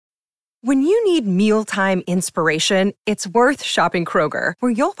When you need mealtime inspiration, it's worth shopping Kroger,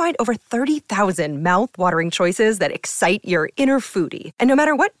 where you'll find over 30,000 mouth-watering choices that excite your inner foodie. And no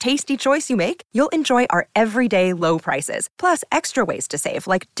matter what tasty choice you make, you'll enjoy our everyday low prices, plus extra ways to save,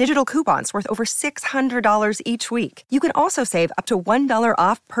 like digital coupons worth over $600 each week. You can also save up to $1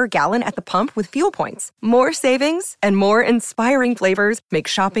 off per gallon at the pump with fuel points. More savings and more inspiring flavors make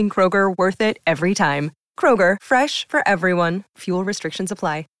shopping Kroger worth it every time. Kroger, fresh for everyone. Fuel restrictions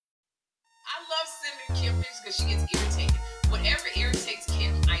apply. I love sending Kim pictures because she gets irritated. Whatever irritates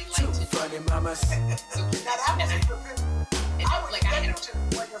Kim, I like to funny mamas.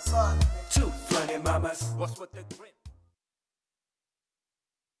 So Two funny mamas. What's with the grip?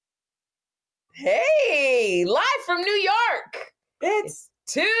 Hey, live from New York. It's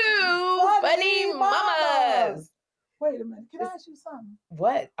two funny mamas. Wait a minute. Can I ask you something?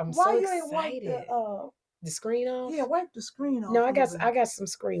 What? I'm Why so you ain't excited. wipe The screen off? Yeah, wipe the screen off. No, I got some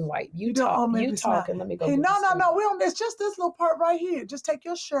screen wipe. You talk, and let me go. Hey, get no. the screen. We on this. Just this little part right here. Just take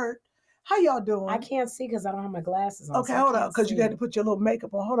your shirt. How y'all doing? I can't see because I don't have my glasses on. Okay, so hold on, because you got to put your little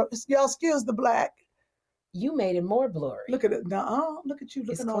makeup on. Hold up, y'all. Excuse the black. You made it more blurry. Look at it now. Look at you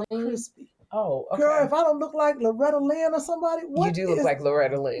looking all crispy. Oh, okay. Girl, if I don't look like Loretta Lynn or somebody, you do look like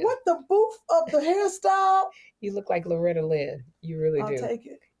Loretta Lynn. What the boof of the hairstyle? You look like Loretta Lynn. You really do. I'll take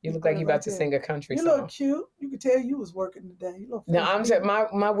it. You look like you about to sing a country song. You look cute. You could tell you was working today. No, I'm saying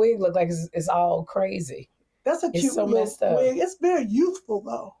my wig look like it's all crazy. That's a cute little wig. It's very youthful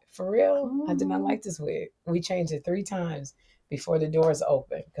though. For real? Mm-hmm. I did not like this wig. We changed it 3 times before the doors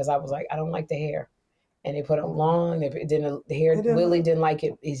opened because I was like, I don't like the hair. And they put it long. Willie didn't like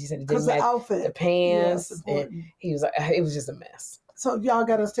it. He said it didn't match the pants. Yeah, and he was like, it was just a mess. So y'all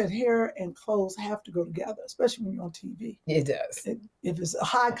got to understand, hair and clothes have to go together, especially when you're on TV. It does. If it's a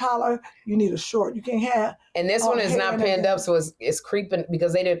high collar, you need a short. You can't have. And this one is not pinned up, so it's creeping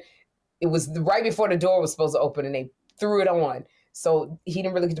because they didn't. It was right before the door was supposed to open, and they threw it on. So he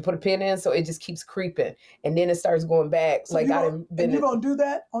didn't really get to put a pin in, so it just keeps creeping, and then it starts going back. So you gonna do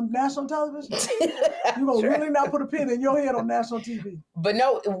that on national television? You gonna really not put a pin in your head on national TV? But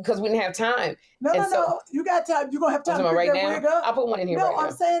no, because we didn't have time. No. You got time. You gonna have time to pick that wig up? I'll put one in here. No,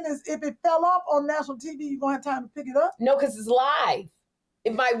 I'm saying is if it fell off on national TV, you gonna have time to pick it up? No, because it's live.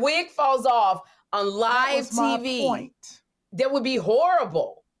 If my wig falls off on live TV, that would be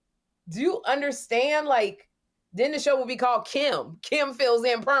horrible. Do you understand? Like. Then the show would be called Kim. Kim fills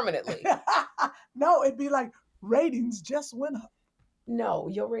in permanently. No, it'd be like ratings just went up. No,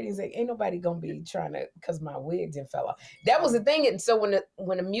 your ratings ain't nobody gonna be trying to because my wig didn't fell off. That was the thing. And so when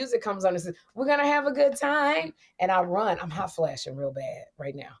the music comes on and says, we're gonna have a good time, and I run, I'm hot flashing real bad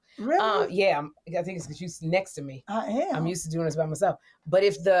right now. Really? Yeah, I think it's because you're next to me. I am. I'm used to doing this by myself. But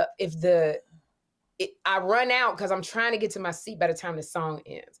I run out because I'm trying to get to my seat by the time the song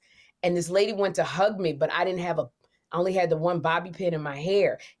ends. And this lady went to hug me, but I only had the one bobby pin in my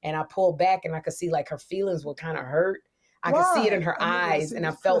hair. And I pulled back and I could see like her feelings were kind of hurt. I could see it in her eyes and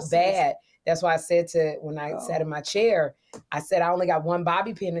I felt bad. That's why I said when I sat in my chair, I said, I only got one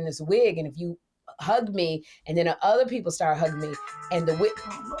bobby pin in this wig. And if you hug me and then other people start hugging me and the wig.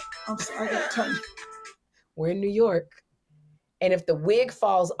 I'm sorry, I got to tell you. We're in New York. And if the wig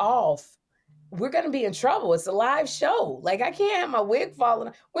falls off, we're going to be in trouble. It's a live show. Like, I can't have my wig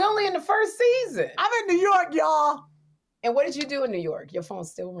falling. We're only in the first season. I'm in New York, y'all. And what did you do in New York? Your phone's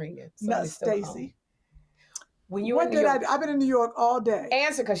still ringing. No, Stacy. When you were in New York, I've been in New York all day.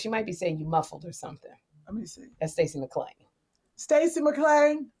 Answer, because she might be saying you muffled or something. Let me see. That's Stacey McClain. Stacey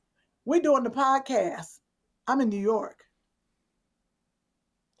McClain, we're doing the podcast. I'm in New York.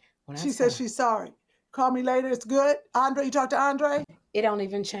 She says she's sorry. Call me later. It's good. Andre, you talk to Andre? It don't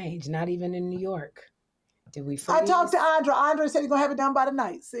even change. Not even in New York. Did we freeze? I talked to Andre. Andre said he's going to have it done by the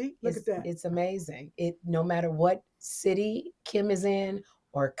night. See? Look at that. It's amazing. No matter what city Kim is in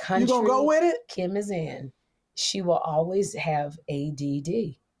or country you going to go with it? Kim is in, she will always have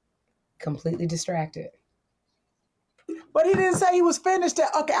ADD. Completely distracted. But he didn't say he was finished.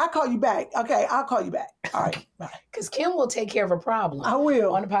 Okay, I'll call you back. Okay, I'll call you back. All right, bye. Because Kim will take care of her problem. I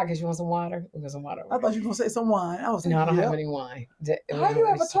will. On the podcast, you want some water? We'll get some water. I thought you were going to say some wine. I was No, I don't have any wine. How do you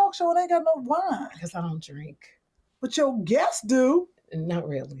have a talk show and ain't got no wine? Because I don't drink. But your guests do. Not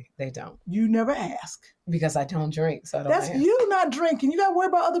really. They don't. You never ask. Because I don't drink, so I don't That's ask. You not drinking. You got to worry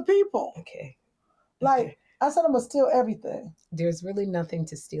about other people. Okay. Like, I said I'm going to steal everything. There's really nothing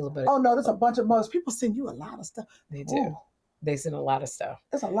to steal about it. Oh, no, there's a bunch of mugs. People send you a lot of stuff. They do. Ooh. They send a lot of stuff.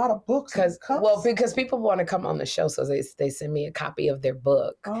 There's a lot of books. Because people want to come on the show, so they send me a copy of their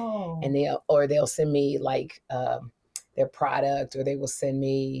book. Oh. And they'll send me like their product, or they will send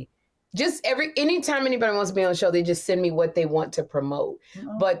me anytime anybody wants to be on the show, they just send me what they want to promote.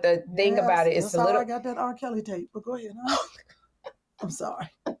 Oh, But the thing about it is that's how I got that R. Kelly tape. But go ahead. Huh? I'm sorry.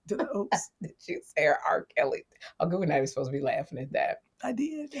 Oops. Did you say R. Kelly? Oh, good night. You're supposed to be laughing at that. I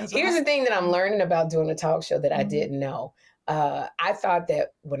did. Here's the thing that I'm learning about doing a talk show that I didn't know. I thought that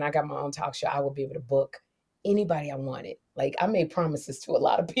when I got my own talk show, I would be able to book anybody I wanted. Like, I made promises to a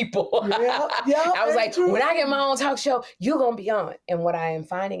lot of people. Yeah, I was like, when I get my own talk show, you're going to be on. And what I am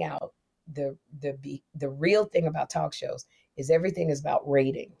finding out, the real thing about talk shows is everything is about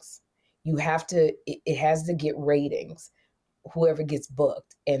ratings. You have to, it has to get ratings, whoever gets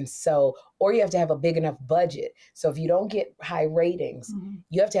booked. And so, or you have to have a big enough budget. So if you don't get high ratings,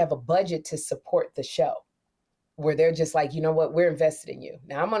 you have to have a budget to support the show where they're just like, you know what, we're invested in you.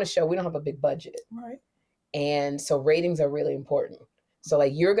 Now I'm on a show, we don't have a big budget. Right. And so ratings are really important. So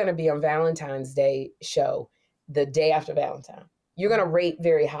like you're going to be on Valentine's Day show the day after Valentine. You're going to rate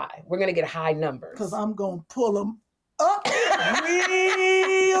very high. We're going to get high numbers. Because I'm going to pull them up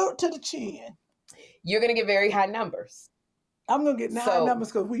real to the chin. You're going to get very high numbers. I'm going to get high numbers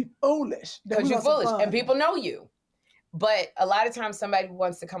because we foolish. Because you're foolish and people know you. But a lot of times somebody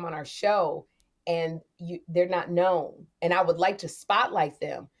wants to come on our show and they're not known. And I would like to spotlight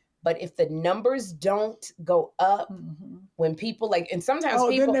them. But if the numbers don't go up when people like, and sometimes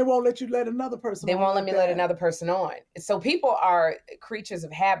people. Then they won't let you let another person on. They won't let me let another person on. So people are creatures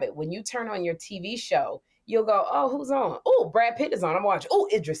of habit. When you turn on your TV show, you'll go, oh, who's on? Oh, Brad Pitt is on. I'm watching. Oh,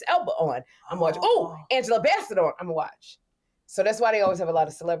 Idris Elba on. I'm watching. Oh, Angela Bassett on. I'm watch. So that's why they always have a lot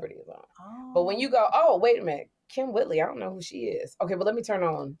of celebrities on. Oh. But when you go, oh, wait a minute, Kim Whitley, I don't know who she is. Okay, but let me turn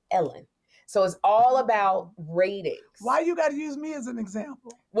on Ellen. So it's all about ratings. Why you got to use me as an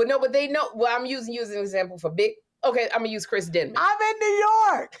example? Well, no, but they know. Well, I'm using you as an example for big. Okay, I'm going to use Chris Denman. I'm in New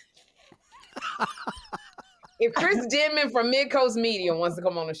York. If Chris Denman from Mid-Coast Media wants to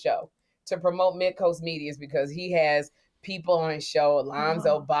come on the show to promote Mid-Coast Media, is because he has people on his show,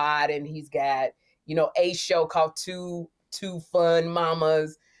 Alonzo Bott, and he's got, a show called Two Fun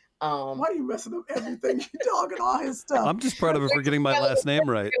Mamas. Why are you messing up everything? You're talking all his stuff. I'm just proud of her for getting my last name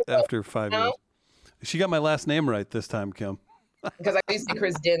right after 5 years. She got my last name right this time, Kim. Because I used to see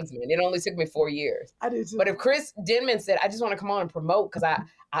Chris Denman. It only took me 4 years. I did too. But if Chris Denman said, I just want to come on and promote because I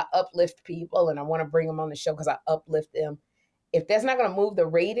uplift people and I want to bring them on the show because I uplift them. If that's not going to move the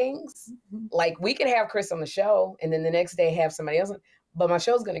ratings, like we could have Chris on the show and then the next day have somebody else, but my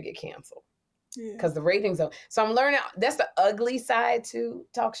show's going to get canceled. Because the ratings are. So I'm learning, that's the ugly side to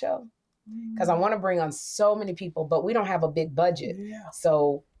talk show. Because I want to bring on so many people, but we don't have a big budget. Yeah.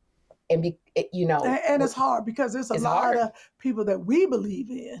 So, and it's hard because there's a lot of people that we believe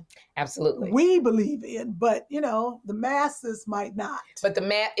in. Absolutely. We believe in, but the masses might not. But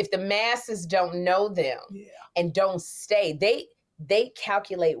if the masses don't know them and don't stay, they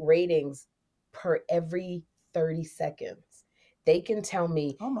calculate ratings per every 30 seconds. They can tell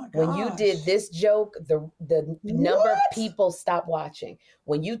me when you did this joke, the number of people stop watching.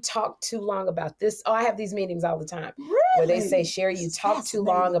 When you talk too long about this, I have these meetings all the time where they say, Sherry, you talk too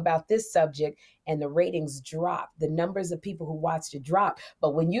long about this subject and the ratings drop. The numbers of people who watched it drop.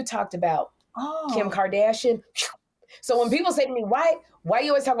 But when you talked about Kim Kardashian, so when people say to me, why you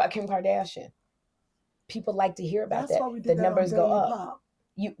always talk about Kim Kardashian? People like to hear about that. The numbers go up.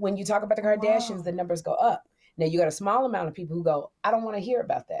 When you talk about the Kardashians, the numbers go up. Now, you got a small amount of people who go, I don't want to hear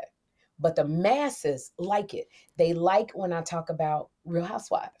about that. But the masses like it. They like when I talk about Real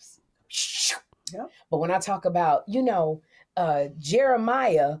Housewives. Yep. But when I talk about,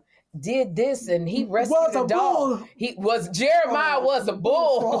 Jeremiah did this and he rescued a dog. Jeremiah was a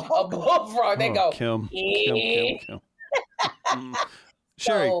bullfrog. They go, Kim.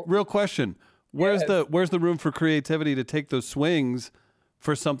 Sherry, real question. Where's the room for creativity to take those swings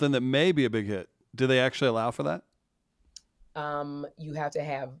for something that may be a big hit? Do they actually allow for that? You have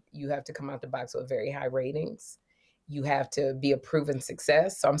to come out the box with very high ratings. You have to be a proven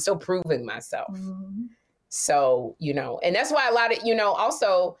success. So I'm still proving myself. Mm-hmm. So, and that's why a lot of,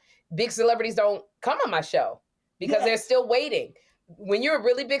 also big celebrities don't come on my show because they're still waiting. When you're a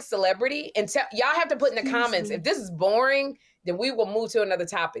really big celebrity, and y'all have to put in the comments, if this is boring, then we will move to another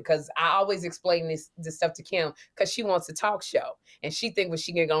topic because I always explain this stuff to Kim because she wants a talk show. And she thinks when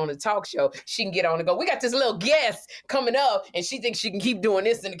she can go on a talk show, she can get on and go, we got this little guest coming up and she thinks she can keep doing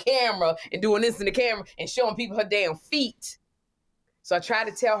this in the camera and doing this in the camera and showing people her damn feet. So I try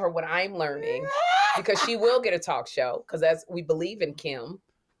to tell her what I'm learning because she will get a talk show because we believe in Kim.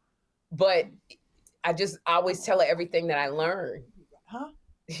 But I always tell her everything that I learned. Huh?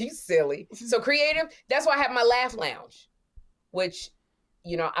 He's silly. So creative, that's why I have my Laugh Lounge. Which,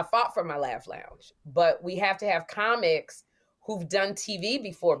 I fought for my Laugh Lounge, but we have to have comics who've done TV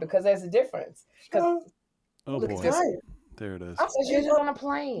before because there's a difference. Sure. Oh look boy, at this. there it is. You're just on a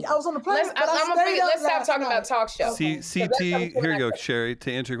plane. I was on the plane. Let's stop talking about talk show. CT, here you go, Sherry.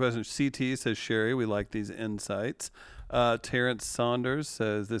 To answer your question, CT says, Sherry, we like these insights. Terrence Saunders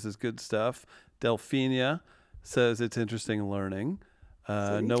says, this is good stuff. Delphina says, it's interesting learning.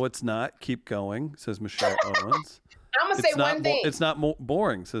 No, it's not. Keep going, says Michelle Owens. I'm going to say one thing. It's not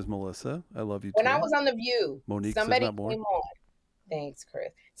boring, says Melissa. I love you, too. When I was on The View, Monique somebody says not boring. came on. Thanks,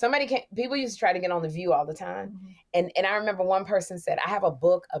 Chris. People used to try to get on The View all the time. Mm-hmm. And I remember one person said, I have a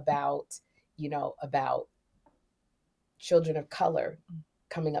book about children of color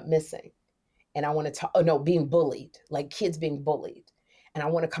coming up missing. And I want to talk, being bullied, like kids being bullied. And I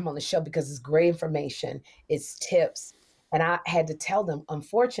want to come on the show because it's great information. It's tips. And I had to tell them,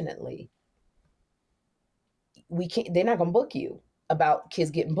 unfortunately, they're not going to book you about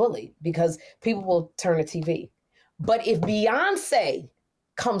kids getting bullied because people will turn the TV. But if Beyonce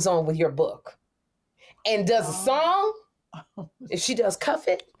comes on with your book and does a song, if she does Cuff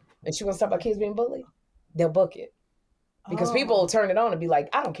It and she wants to talk about kids being bullied, they'll book it. Because people will turn it on and be like,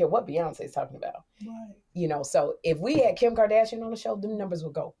 I don't care what Beyonce's talking about. Right. So if we had Kim Kardashian on the show, them numbers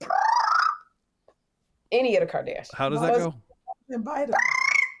would go. Any of the Kardashians. How does that go? Invite them.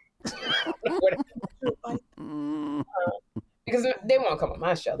 Because they won't come on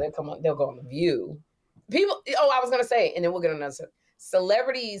my show. They'll go on The View. I was going to say, and then we'll get on another.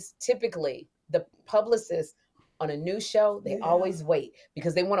 Celebrities, typically, the publicists on a new show, they always wait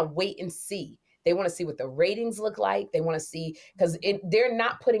because they want to wait and see. They want to see what the ratings look like. They want to see, because they're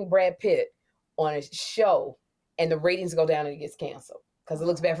not putting Brad Pitt on a show and the ratings go down and it gets canceled because it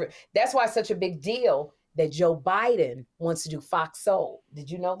looks bad for it. That's why it's such a big deal that Joe Biden wants to do Fox Soul.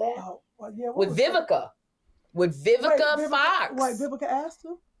 Did you know that? Oh, well, yeah, with Vivica. With Vivica Fox. Wait, Vivica asked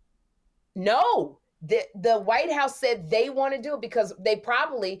him? No. The White House said they want to do it because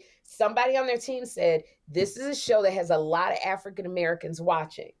somebody on their team said, this is a show that has a lot of African Americans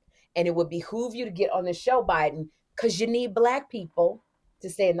watching. And it would behoove you to get on the show, Biden, because you need Black people to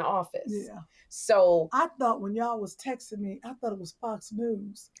stay in the office. Yeah. So I thought when y'all was texting me, I thought it was Fox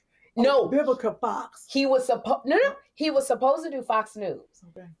News. No. Vivica Fox. He was supposed to do Fox News.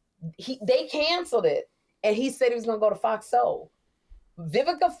 Okay. They canceled it. And he said he was going to go to Fox Soul.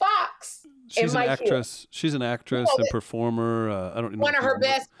 Vivica Fox. She's an actress. She's an actress and performer. I don't know. One of her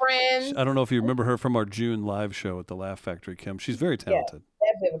best friends. I don't know if you remember her from our June live show at the Laugh Factory, Kim. She's very talented.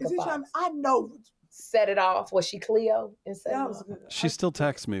 Yeah, Vivica Fox. I know. Set it off. Was she Cleo? She still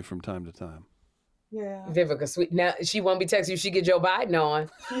texts me from time to time. Yeah. Vivica, sweet. Now, she won't be texting you. She get Joe Biden on.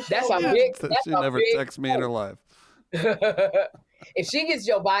 That's how big. She never texts me in her life. If she gets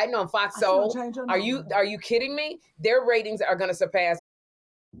Joe Biden on Fox Soul, are you kidding me? Their ratings are going to surpass.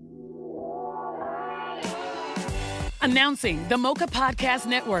 Announcing the Mocha Podcast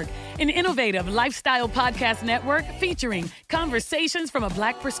Network, an innovative lifestyle podcast network featuring conversations from a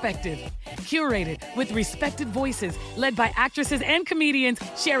Black perspective. Curated with respected voices, led by actresses and comedians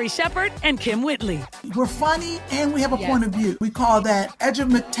Sherry Shepherd and Kim Whitley. We're funny and we have a point of view. We call that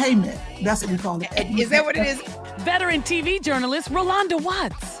edutainment. That's what we call it. Is that what it is? Veteran TV journalist Rolanda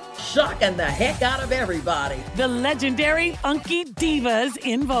Watts. Shocking the heck out of everybody. The legendary Funky Divas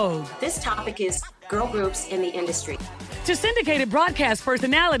in Vogue. This topic is girl groups in the industry. To syndicated broadcast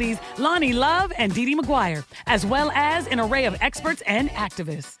personalities Lonnie Love and Dee Dee McGuire, as well as an array of experts and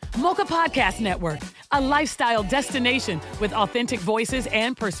activists. Mocha Podcast Network, a lifestyle destination with authentic voices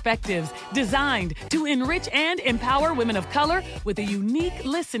and perspectives designed to enrich and empower women of color with a unique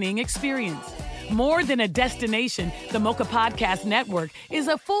listening experience. More than a destination, the Mocha Podcast Network is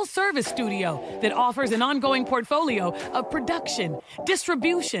a full-service studio that offers an ongoing portfolio of production,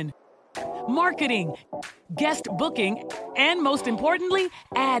 distribution, marketing, guest booking, and most importantly,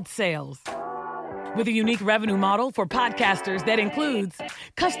 ad sales. With a unique revenue model for podcasters that includes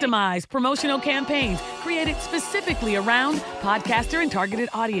customized promotional campaigns created specifically around podcaster and targeted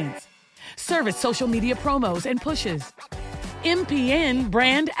audience, service social media promos and pushes, MPN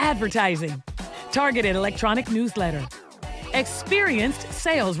brand advertising, targeted electronic newsletter, experienced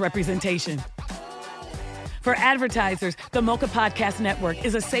sales representation. For advertisers, the Mocha Podcast Network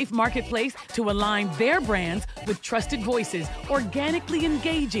is a safe marketplace to align their brands with trusted voices, organically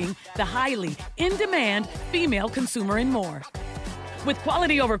engaging the highly in-demand female consumer and more. With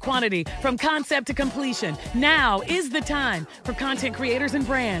quality over quantity, from concept to completion, now is the time for content creators and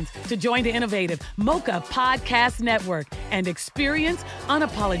brands to join the innovative Mocha Podcast Network and experience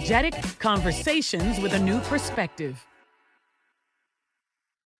unapologetic conversations with a new perspective.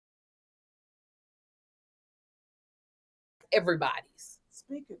 Everybody's.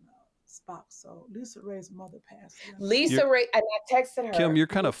 Speaking of So Lisa Ray's mother passed. Lisa Ray, and I texted her. Kim, you're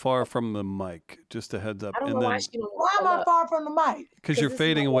kind of far from the mic. Just a heads up. I don't know why she don't. Why am I far from the mic? Because you're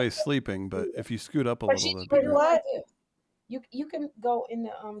fading away sleeping. But if you scoot up a little, that'd be great. What? You can go in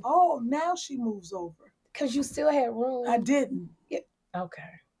the Oh, now she moves over. Because you still had room. I didn't. Yeah. Okay.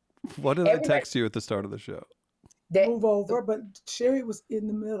 What did I text you at the start of the show? Move over, but Sherry was in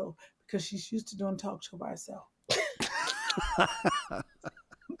the middle because she's used to doing talk show by herself.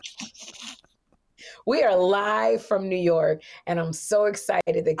 We are live from New York, and I'm so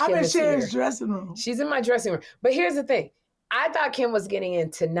excited that Kim is here. I'm in Sherry's dressing room. She's in my dressing room. But here's the thing. I thought Kim was getting in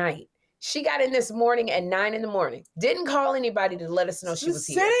tonight. She got in this morning at 9 a.m. Didn't call anybody to let us know she was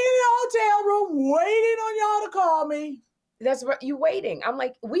here. Sitting in the hotel room waiting on y'all to call me. That's right. You waiting. I'm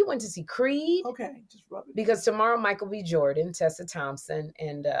like, we went to see Creed. Okay, just rub it. Because tomorrow Michael B. Jordan, Tessa Thompson,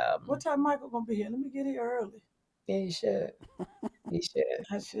 and what time Michael gonna be here? Let me get here early. Yeah, you should. You should.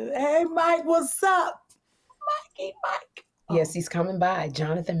 I should. Hey, Mike, what's up? Mikey, Mike. Yes, he's coming by.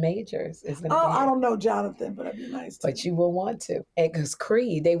 Jonathan Majors is going to be here. I don't know Jonathan, but I'd be nice to. But you will want to. Because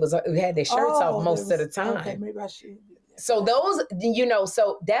Creed, they had their shirts off most of the time. Okay, maybe I should. So those,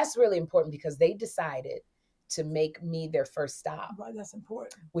 so that's really important because they decided to make me their first stop. Right, that's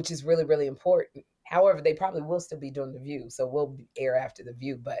important. Which is really, really important. However, they probably will still be doing The View. So we'll air after The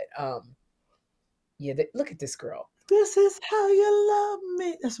View. But look at this girl. This is how you love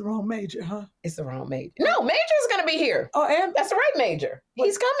me. That's the wrong Major, huh? It's the wrong Major. No, Major's going to be here. Oh, and that's the right Major.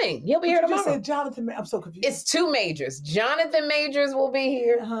 He's coming. He'll be here tomorrow. You said Jonathan. I'm so confused. It's two Majors. Jonathan Majors will be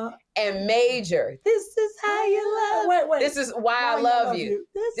here, and Major. This is how you love. Wait. This is why I love you.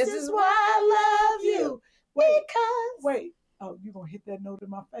 This is why I love you. Because. Wait. Oh, you gonna hit that note in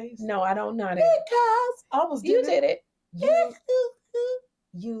my face? No, I don't know that. Because I almost you did it.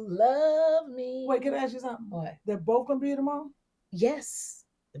 You love me. Wait, can I ask you something? What? They're both gonna be here tomorrow? Yes.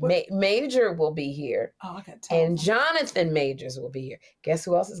 Major will be here. Oh, I got time. And Jonathan Majors will be here. Guess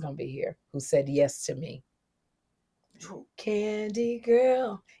who else is gonna be here? Who said yes to me? True. Candy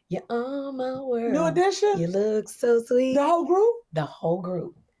girl, you're on my world. New Edition? You look so sweet. The whole group? The whole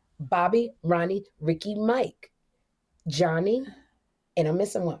group. Bobby, Ronnie, Ricky, Mike, Johnny, and I'm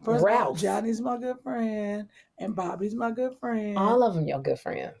missing one. First Ralph. Johnny's my good friend, and Bobby's my good friend. All of them your good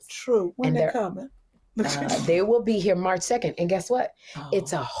friends. True. When they're coming? They will be here March 2nd. And guess what? Oh.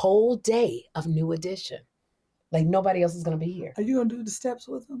 It's a whole day of New Edition. Like nobody else is going to be here. Are you going to do the steps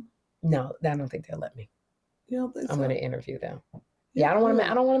with them? No, I don't think they'll let me. You don't think I'm so? going to interview them. Yeah, I don't want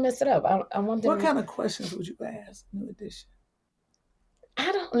to mess it up. I want them. What kind of questions would you ask New Edition? I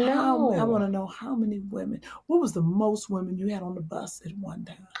don't know. I want to know how many women. What was the most women you had on the bus at one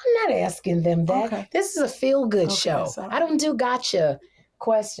time? I'm not asking them that. Okay. This is a feel-good show. Sorry. I don't do gotcha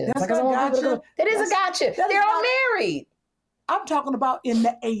questions. That's like, not gotcha. That is a gotcha. They're all married. I'm talking about in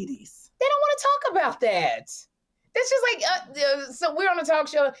the 80s. They don't want to talk about that. That's just like, so we're on a talk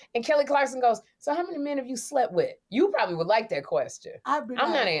show and Kelly Clarkson goes, so how many men have you slept with? You probably would like that question. I'm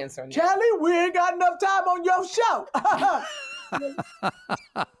not answering that. Kelly, we ain't got enough time on your show.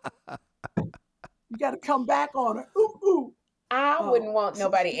 You got to come back on her. Ooh. I wouldn't want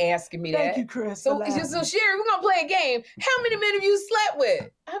nobody asking me that. Thank you, Chris. So Sherry, we're going to play a game. How many men have you slept with?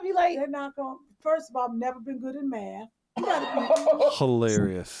 I'd be like. They're not going to. First of all, I've never been good in math.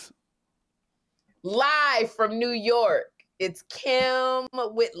 Hilarious. Live from New York, it's Kim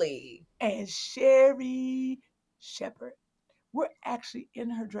Whitley. And Sherry Shepherd. We're actually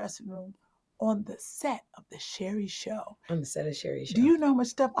in her dressing room on the set of the Sherry Show. On the set of Sherry Show. Do you know how much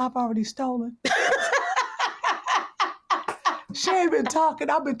stuff I've already stolen? Sherry been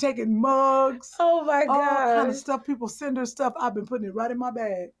talking. I've been taking mugs. Oh my God. All kind of stuff. People send her stuff. I've been putting it right in my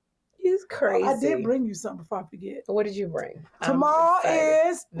bag. He's crazy. I did bring you something before I forget. What did you bring? Tomorrow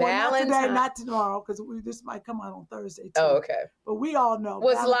is Valentine's. Not tomorrow, because this might come out on Thursday too. Oh, okay. But we all know.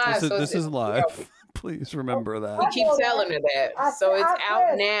 What's live? This is live. Please remember that. You keep telling her that. So it's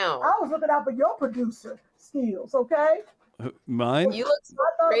out now. I was looking out for your producer skills, okay? Mine? You look so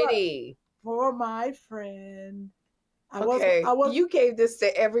pretty. For my friend. Okay. You gave this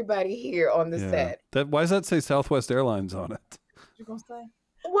to everybody here on the set. Why does that say Southwest Airlines on it? What you going to say?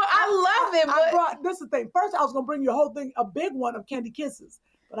 Well, I love it, but this is the thing. First, I was going to bring you a whole thing, a big one of Candy Kisses.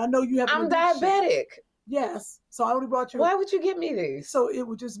 But I know you have. I'm diabetic. Yes. So I only brought you. Why would you give me these? So it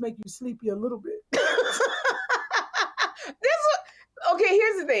would just make you sleepy a little bit. Okay,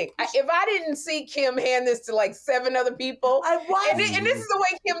 here's the thing. If I didn't see Kim hand this to like 7 other people, and this is the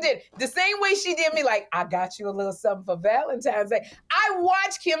way Kim did. The same way she did me, like, I got you a little something for Valentine's Day. I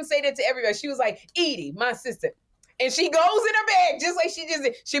watched Kim say that to everybody. She was like, Edie, my sister. And she goes in her bag, just like she just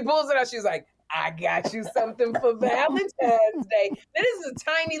did. She pulls it out. She was like, I got you something for Valentine's Day. Now, this is a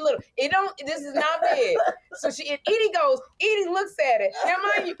tiny little, this is not big. So Edie looks at it. Now,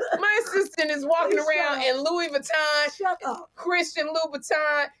 mind you, my assistant is walking around in Louis Vuitton, Christian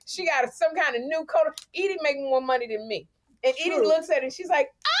Louboutin. She got some kind of new coat. Edie making more money than me. And Edie looks at it and she's like,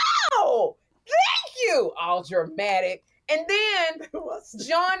 oh, thank you. All dramatic. And then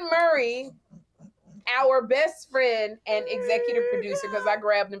John Murray, our best friend and executive producer, because I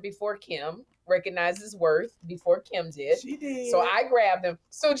grabbed him before Kim recognized his worth before Kim did. She did. So I grabbed him.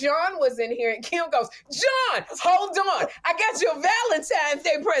 So John was in here and Kim goes, John, hold on. I got you a Valentine's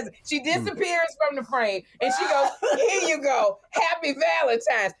Day present. She disappears from the frame and she goes, here you go. Happy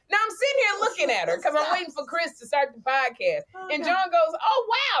Valentine's. Now I'm sitting here looking at her because I'm waiting for Chris to start the podcast. And John goes,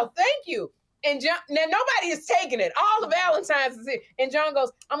 oh, wow, thank you. And John, now nobody is taking it. All the Valentine's is here. And John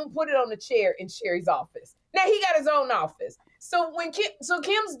goes, I'm going to put it on the chair in Sherry's office. Now he got his own office. So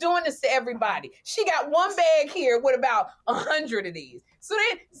Kim's doing this to everybody. She got one bag here with about 100 of these.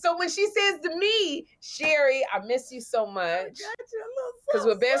 So when she says to me, Sherry, I miss you so much. Because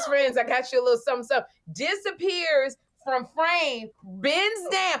we're best friends, I got you a little something. Disappears from frame, bends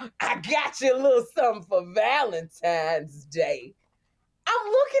down. I got you a little something for Valentine's Day. I'm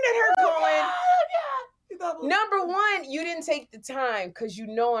looking at her going, number one, you didn't take the time because you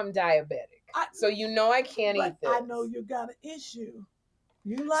know I'm diabetic. So you know I can't eat this. I know you got an issue.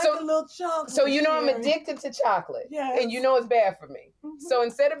 You like a little chocolate. So you know I'm addicted to chocolate. Yes. And you know it's bad for me. Mm-hmm. So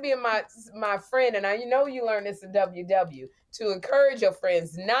instead of being my friend, and you know you learned this in WW, to encourage your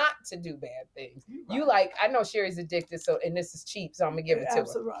friends not to do bad things. Right. You I know Sherry's addicted, and this is cheap, so I'm going to give it to her.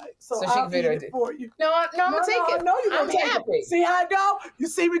 Absolutely right. So she I'll can eat it for you. No, I'm going to take it. I know you're going to take happy. it. See how I go? You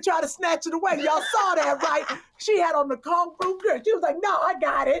see me try to snatch it away. Y'all saw that, right? She had on the Kung Fu girl. She was like, no, I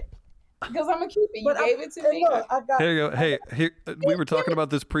got it. Because I'm going to keep it. You gave it to me. Look, I got Here you go. Hey, we were talking about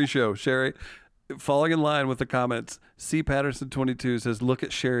this pre-show, Sherry. Falling in line with the comments, C. Patterson 22 says, look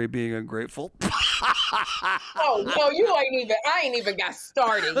at Sherry being ungrateful. Oh, no, I ain't even got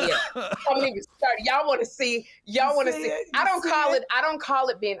started yet. I haven't even started. Y'all want to see. I don't call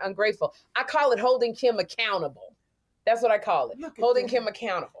it being ungrateful. I call it holding Kim accountable. That's what I call it. Holding Kim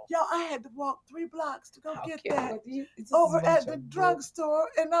accountable. Y'all, I had to walk 3 blocks to go get that over at the drugstore,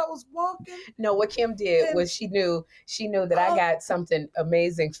 and I was walking. No, what Kim did was she knew that I got something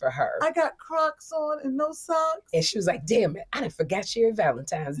amazing for her. I got Crocs on and no socks. And she was like, damn it, I done forgot Sherry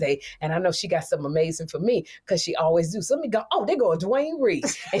Valentine's Day. And I know she got something amazing for me because she always do. So let me go, oh, they go to Dwayne Reed.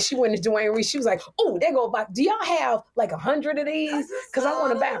 And she went to Dwayne Reed. She was like, oh, they go buy, do y'all have 100 of these? Because I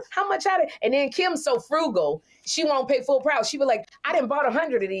want to buy, how much I did? And then Kim's so frugal, she won't pay full price. She was like, I didn't bought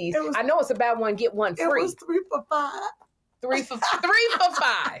 100 of these. I know it's a buy one, get one free. It was 3 for $5. 3 for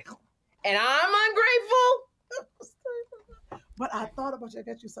 $5. And I'm ungrateful. But I thought about you. I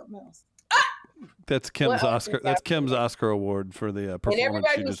got you something else. That's Kim's Oscar. That's Kim's Oscar award for the performance. And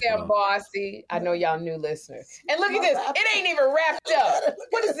everybody who say I'm bossy, I know y'all new listeners. And look at this. It ain't even wrapped up.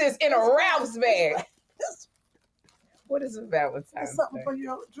 What is this in a Ralph's bag? What is a Valentine's It's something for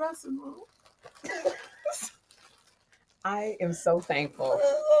your dressing room. I am so thankful.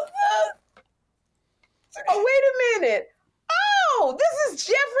 Oh, wait a minute. Oh, this is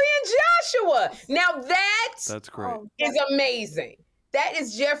Jeffrey and Joshua. Now that's great. Is amazing. That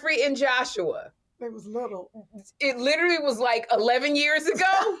is Jeffrey and Joshua. They was little. It literally was 11 years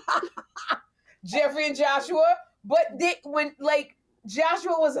ago. Jeffrey and Joshua. But when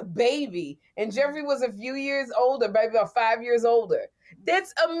Joshua was a baby and Jeffrey was a few years older, maybe about 5 years older.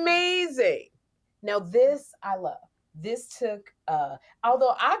 That's amazing. Now this I love. This took,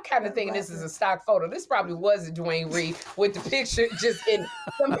 although I kind of think this is a stock photo. This probably was a Dwayne Reed with the picture just in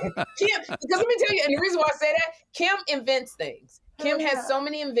Kim. Because let me tell you, and the reason why I say that, Kim invents things. Kim has so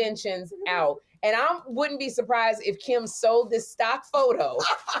many inventions out. And I wouldn't be surprised if Kim sold this stock photo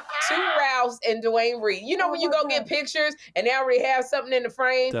to Ralph's and Dwayne Reed. You know when you go get pictures and they already have something in the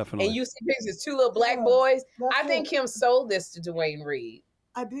frame? Definitely. And you see pictures, 2 little black boys? I think Kim sold this to Dwayne Reed.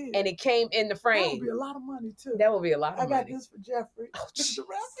 I did. And it came in the frame. That would be a lot of money, too. That would be a lot of money. I got this for Jeffrey. Oh,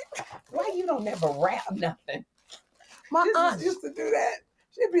 why you don't never wrap nothing? My aunt used to do that.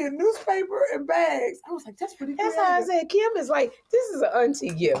 She'd be in newspaper and bags. I was like, that's pretty good. That's how I said, Kim is this is an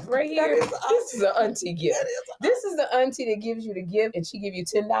auntie gift right here. This is an auntie gift. This is the auntie that gives you the gift and she give you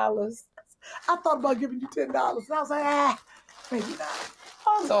 $10. I thought about giving you $10. And I was like, maybe not.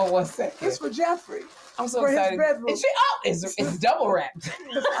 Hold on 1 second. It's for Jeffrey. I'm so excited. It's double wrapped.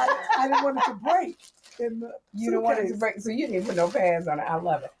 I didn't want it to break. You don't want it to break, so you didn't put no pads on it. I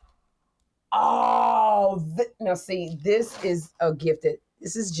love it. Oh, now see, this is a gift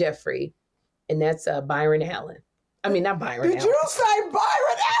this is Jeffrey, and that's Byron Allen. I mean, not Byron Allen. Did you say Byron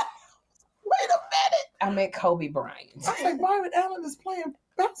Allen? Wait I met Kobe Bryant. I was like, Byron Allen is playing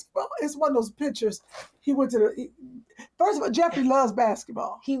basketball. It's one of those pictures. He went to first of all, Jeffrey loves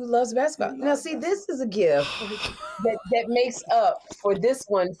basketball. He loves basketball. Now, see, this is a gift that makes up for this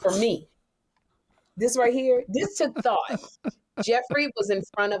one for me. This right here, this took thought. Jeffrey was in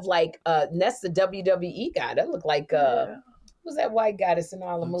front of that's the WWE guy. That looked like who's that white guy that's in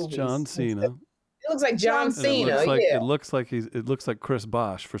all the movies? John Cena. It looks like John Cena. It looks like Chris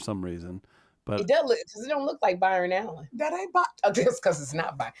Bosh for some reason. But it does look, because it don't look like Byron Allen. That ain't Byron. Oh, that's because it's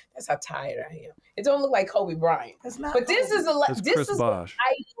not Byron. That's how tired I am. It don't look like Kobe Bryant. It's not. But this is Chris Bosh.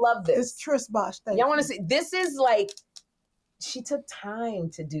 I love this. It's Chris Bosh. Y'all want to see? This is like, she took time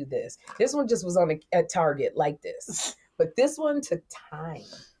to do this. This one just was on at Target like this, but this one took time.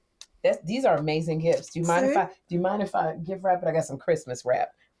 These are amazing gifts. Do you mind if I gift wrap it? I got some Christmas wrap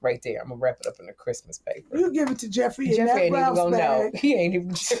right there. I'm gonna wrap it up in a Christmas paper. You give it to Jeffrey. Jeffrey ain't even gonna know.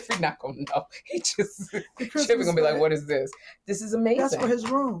 Jeffrey not gonna know. Jeffrey gonna be like, "What is this? This is amazing." That's for his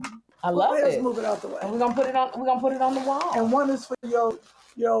room. I love it. Let's move it out the way. And we're gonna put it on the wall. And one is for your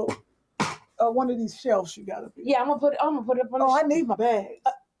one of these shelves you got up here. Yeah, I'm gonna put it up on the I need my bags.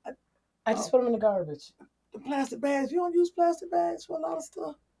 I just put them in the garbage. The plastic bags. You don't use plastic bags for a lot of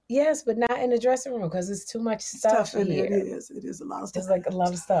stuff. Yes, but not in the dressing room because it's too much stuff in here. It is a lot of stuff. It's like a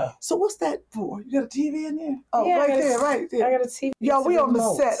lot of stuff. So what's that for? You got a TV in there? Oh, yeah, right there. I got a TV. Yo, we on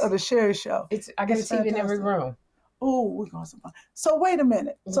the set of the Sherry Show. I got a TV in every room. Oh, we're going to some fun. So wait a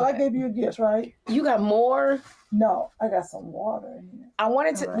minute. So I gave you a gift, right? You got more? No, I got some water in here. I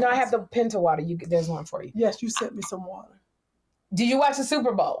wanted to. No, I have the Pinta water. There's one for you. Yes, you sent me some water. Did you watch the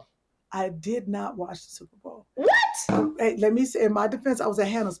Super Bowl? I did not watch the Super Bowl. What? Hey, let me say, in my defense, I was at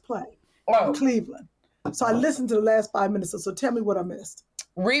Hannah's play in Cleveland. So I listened to the last 5 minutes. So tell me what I missed.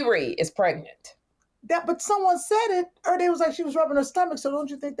 Riri is pregnant. But someone said it, or they was like she was rubbing her stomach. So don't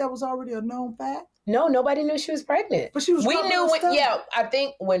you think that was already a known fact? No, nobody knew she was pregnant. But she was. We knew I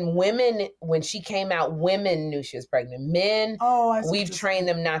think when she came out, women knew she was pregnant. Men, we've trained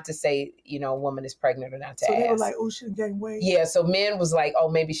them not to say, a woman is pregnant or not to ask. So they were like, oh, she gained weight. Yeah, so men was like, oh,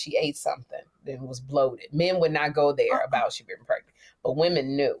 maybe she ate something, then was bloated. Men would not go there about she being pregnant, but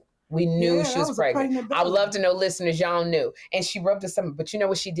women knew. We knew she was pregnant. I would love to know, listeners, y'all knew. And she rubbed her stomach. But you know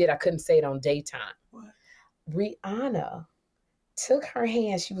what she did? I couldn't say it on daytime. What? Rihanna took her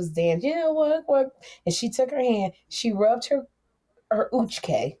hand. She was dancing, what? And she took her hand. She rubbed her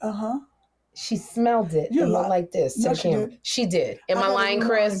uchke. She smelled it and went like this to the camera. She did. Am I lying,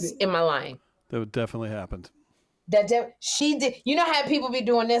 Chris? Am I lying? That definitely happened. She did. You know how people be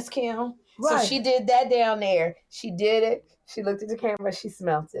doing this, Kim? Right. So she did that down there. She did it. She looked at the camera. She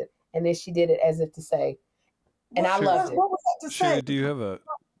smelt it. And then she did it as if to say, and I loved it. What was that to Sherry, say? do you have an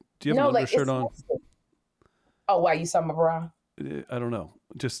undershirt on? Oh, why? You saw my bra? I don't know.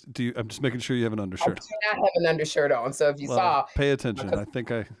 I'm just making sure you have an undershirt. I do not have an undershirt on. So if you saw. Pay attention. I think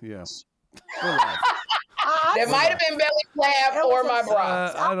yeah. There might have been belly flap or my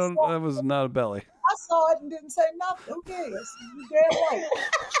bra. That was not a belly. I saw it and didn't say nothing. Who cares? You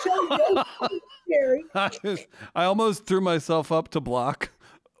damn right. Sherry. I almost threw myself up to block.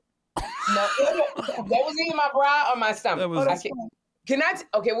 No, that was either my bra or my stomach.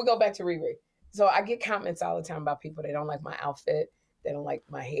 Okay, we'll go back to Riri. So I get comments all the time about people, they don't like my outfit. They don't like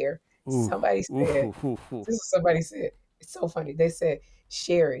my hair. Somebody said, this is somebody said, it's so funny. They said,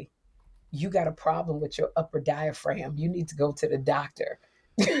 Sherry, you got a problem with your upper diaphragm. You need to go to the doctor.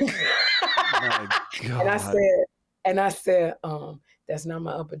 My God. And I said, that's not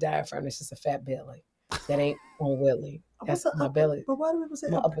my upper diaphragm. It's just a fat belly. That ain't on Willie. That's my belly. But why do people say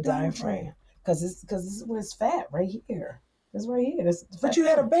my upper diaphragm? Because this is when it's fat right here. It's right here. But you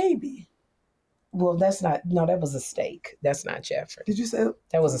had a baby. Well, that was a steak. That's not Jeffrey. Did you say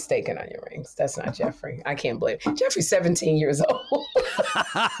that was a steak and onion rings? That's not Jeffrey. I can't blame him. Jeffrey's 17 years old.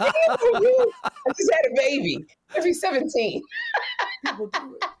 I just had a baby. Jeffrey's 17. People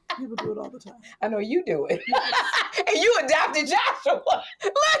do it. People do it all the time. I know you do it. And you adopted Joshua.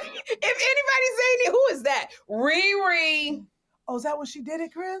 Look, if anybody's saying it, who is that? Riri. Oh, is that when she did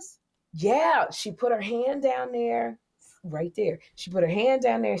it, Chris? Yeah, she put her hand down there, right there. She put her hand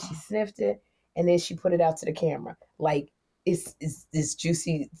down there, she sniffed it, and then she put it out to the camera. Like, it's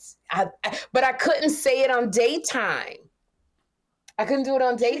juicy. But I couldn't say it on daytime. I couldn't do it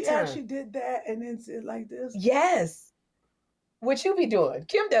on daytime. She actually did that and then said like this? Yes. What you be doing?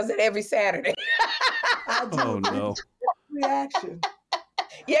 Kim does it every Saturday. I do. Oh, no. Reaction.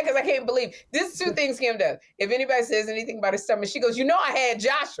 Yeah, because I can't believe. This is two things Kim does. If anybody says anything about his stomach, she goes, I had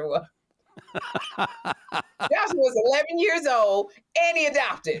Joshua. Joshua was 11 years old and he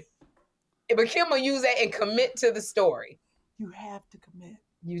adopted. But Kim will use that and commit to the story. You have to commit.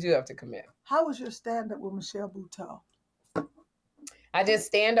 You do have to commit. How was your stand-up with Michelle Buteau? I did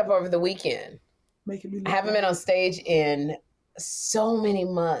stand up over the weekend. Making me look I haven't bad. been on stage in so many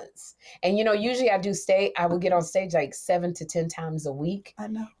months. And usually I would get on stage like 7 to 10 times a week I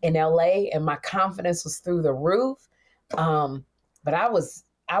know. in LA, and my confidence was through the roof. But I was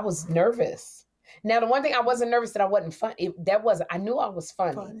nervous. Now, the one thing I wasn't nervous that I wasn't funny. I knew I was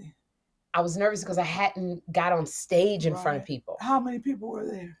funny. I was nervous because I hadn't got on stage in front of people. How many people were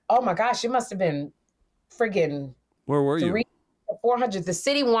there? Oh my gosh, it must have been friggin' Where were you? 400. The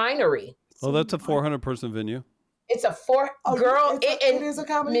City Winery. Oh, that's a 400-person venue. It's a it is a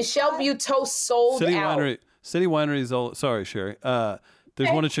comedy Michelle spot? Buteau sold out. City Winery. Sorry, Sherry.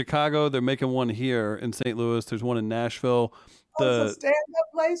 There's one in Chicago. They're making one here in St. Louis. There's one in Nashville. It's a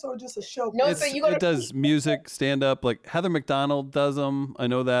stand-up place or just a show? No, place? so it does music, stand-up. Like Heather McDonald does them. I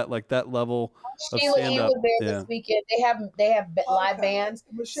know that. Like that level of Sheila E. stand-up. was there this weekend. They have live bands.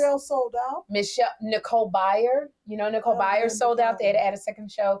 Michelle sold out. Nicole Byer. You know Nicole Byer sold out. They had to add a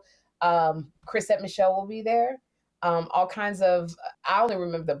second show. Chrisette Michelle will be there. All kinds of. I only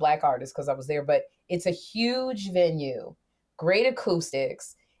remember the black artists because I was there, but it's a huge venue, great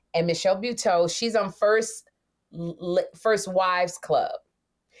acoustics, and Michelle Buteau. She's on First Wives Club,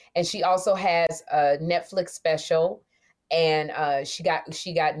 and she also has a Netflix special, and she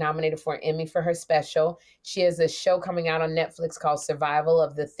got nominated for an Emmy for her special. She has a show coming out on Netflix called Survival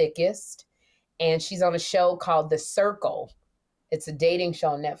of the Thickest, and she's on a show called The Circle. It's a dating show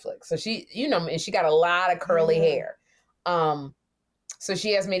on Netflix. So she, and she got a lot of curly hair. So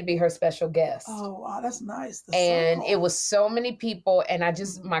she asked me to be her special guest. Oh, wow, that's nice. It was so many people, and I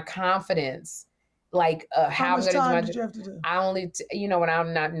just my confidence. Like how I'm gonna do my job. I only, when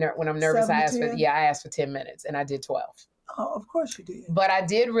I'm nervous, I asked for 10 minutes, and I did 12. Oh, of course you did. But I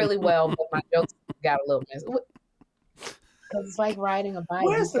did really well, but my jokes got a little messy. Because it's like riding a bike.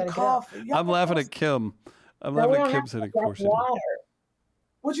 Where's the coffee? I'm laughing at Kim. I'm laughing at Kim saying, "Of course you did."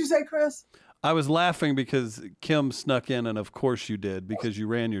 What'd you say, Chris? I was laughing because Kim snuck in, and of course you did because you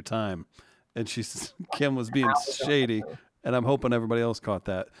ran your time, and Kim was being shady. And I'm hoping everybody else caught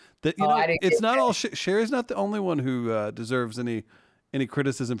that. It's not all. Sherry's not the only one who deserves any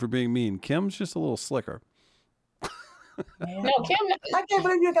criticism for being mean. Kim's just a little slicker. No, Kim. I can't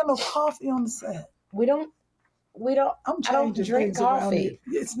believe you ain't got no coffee on the set. We don't. I don't drink coffee.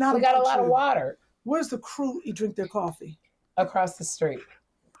 It's not. We got a lot of water. Where's the crew? You drink their coffee across the street.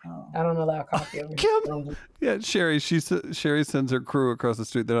 Oh. I don't allow coffee over here. Yeah, Sherry. Sherry sends her crew across the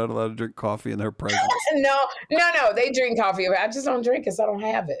street. They're not allowed to drink coffee in her presence. No. They drink coffee. I just don't drink it, so I don't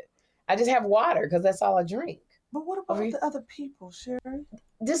have it. I just have water because that's all I drink. But what about the other people, Sherry?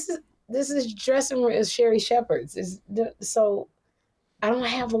 This is dressing room is Sherry Shepherd's. So I don't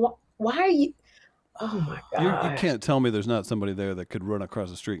have. Why are you? Oh my God! You can't tell me there's not somebody there that could run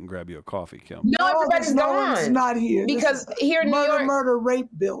across the street and grab you a coffee, Kim. No, everybody's gone. It's not here because here in New York, murder rape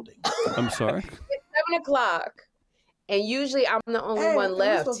building. I'm sorry. It's 7:00, and usually I'm the only one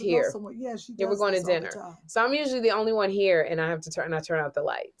left here. Yeah, we're going to dinner, so I'm usually the only one here, and I have to turn out the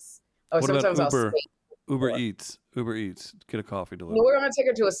lights. Or what sometimes about I'll stay. Uber Eats, get a coffee delivered. No, we're gonna take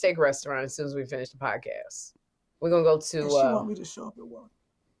her to a steak restaurant as soon as we finish the podcast. We're gonna go to. She want me to show up at work.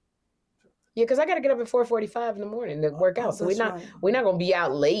 Yeah, because I got to get up at 4:45 in the morning to work out. So we're not going to be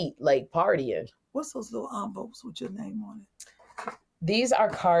out late, like partying. What's those little envelopes with your name on it? These are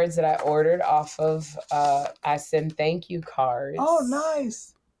cards that I ordered off of, I send thank you cards. Oh,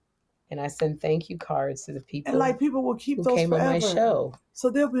 nice. And I send thank you cards to the people. And like people will keep those came forever. On my show. So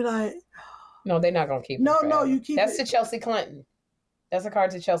they'll be like. No, they're not going to keep them forever. No, you keep That's to Chelsea Clinton. That's a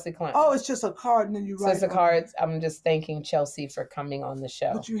card to Chelsea Clinton. Oh, it's just a card and then you write. So it's a card. I'm just thanking Chelsea for coming on the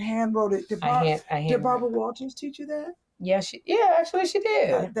show. But you hand wrote it. Did Barbara Walters teach you that? Yeah, actually she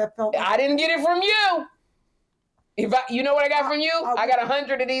did. I didn't get it from you. You know what I got from you? I got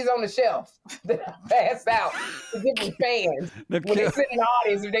 100 of these on the shelf that I passed out to different fans. When they sit in the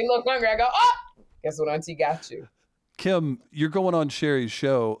audience, if they look hungry, I go, oh, guess what Auntie got you. Kim, you're going on Sherry's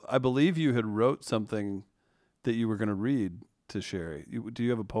show. I believe you had wrote something that you were going to read to Sherry. Do you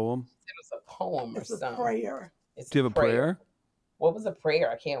have a poem? It was a poem or something. It's a prayer. Do you have a prayer? What was a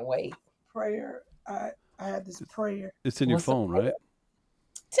prayer? I can't wait. Prayer. I had this prayer. It's in your phone, right?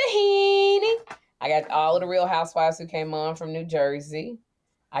 Tahini. I got all of the Real Housewives who came on from New Jersey.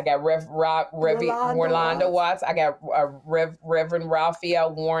 I got Rolanda Watts. I got Reverend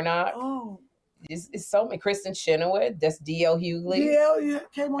Raphael Warnock. Oh. It's so many. Kristen Chenoweth. That's D.L. Hughley. D.L.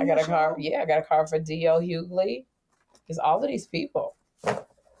 came on. I got a card. Yeah, I got a card for D.L. Hughley. It's all of these people.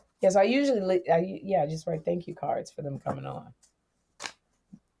 Yes, I usually, I just write thank you cards for them coming on.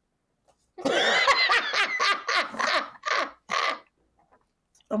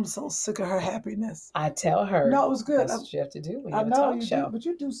 I'm so sick of her happiness. I tell her. No, it was good. That's what you have to do when you I have a know talk you show. do, but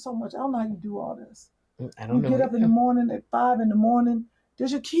you do so much. I don't know how you do all this. I don't You know. get up in the morning at 5 a.m.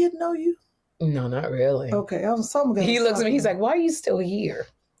 Does your kid know you? No, not really. Okay, I was something. He looks at me. He's like, "Why are you still here?"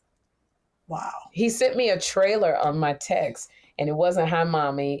 Wow. He sent me a trailer on my text, and it wasn't "Hi,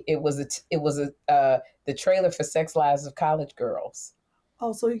 Mommy." It was the trailer for Sex Lives of College Girls.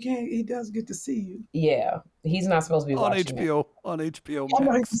 Oh, so he does get to see you. Yeah, he's not supposed to be on watching HBO. On HBO I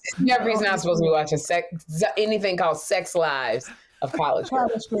know Max. He's not supposed to be watching anything called Sex Lives of College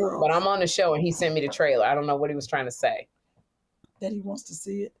Girls. But I'm on the show, and he sent me the trailer. I don't know what he was trying to say. That he wants to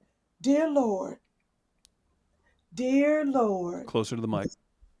see it. Dear Lord. Dear Lord. Closer to the mic.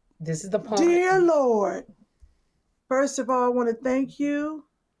 This is the point. Dear Lord. First of all, I want to thank you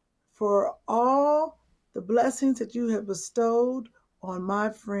for all the blessings that you have bestowed on my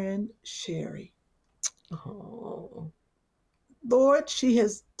friend Sherry. Oh. Lord, she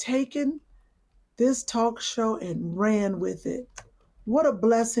has taken this talk show and ran with it. What a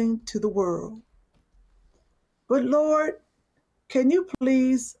blessing to the world. But Lord, can you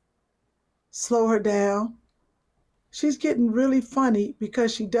please slow her down? She's getting really funny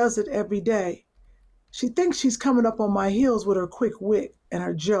because she does it every day. She thinks she's coming up on my heels with her quick wit and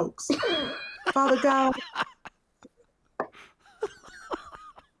her jokes. Father God,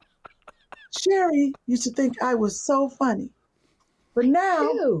 Sherry used to think I was so funny. But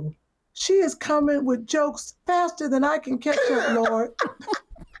now she is coming with jokes faster than I can catch up, Lord.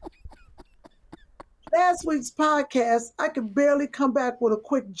 Last week's podcast, I could barely come back with a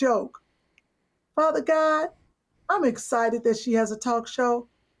quick joke. Father God, I'm excited that she has a talk show,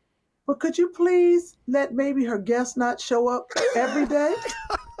 but could you please let maybe her guests not show up every day?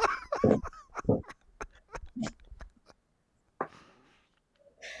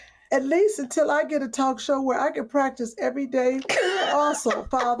 At least until I get a talk show where I can practice every day also,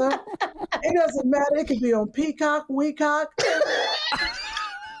 Father. It doesn't matter. It could be on Peacock, Weacock.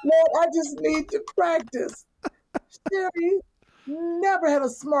 Lord, I just need to practice. Sherry never had a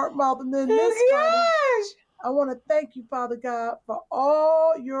smart mouth and then this funny. I want to thank you, Father God, for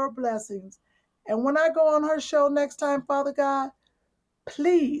all your blessings. And when I go on her show next time, Father God,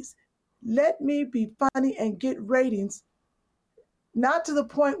 please let me be funny and get ratings. Not to the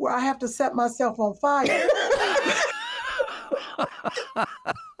point where I have to set myself on fire.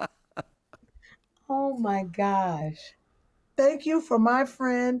 Oh my gosh. Thank you for my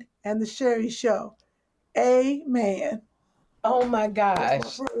friend and the Sherry Show. Amen. Oh my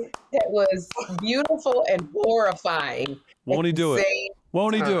gosh. That was beautiful and horrifying. Won't he do it?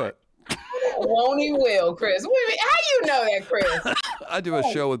 Won't he do it? Won't he will, Chris? Wait a minute. How you know that, Chris? I do a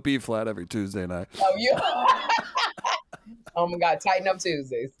show with B-Flat every Tuesday night. Oh, you? Oh my God, Tighten Up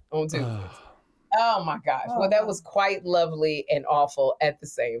Tuesdays on Tuesdays. Oh my gosh. Well, that was quite lovely and awful at the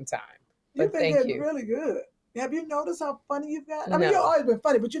same time. But You've been thank getting you. really good. Have you noticed how funny you've gotten? I mean, No. you've always been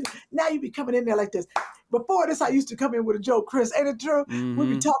funny, but now you be coming in there like this. Before this, I used to come in with a joke, Chris. Ain't it true? Mm-hmm. We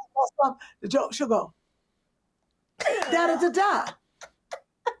be talking about stuff. The joke, she'll go, da-da-da-da.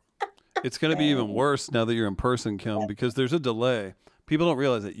 It's going to be even worse now that you're in person, Kim, because there's a delay. People don't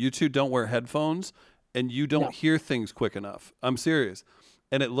realize that. You two don't wear headphones, and you don't hear things quick enough. I'm serious.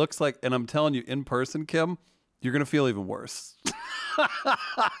 And it looks like, and I'm telling you, in person, Kim, you're going to feel even worse.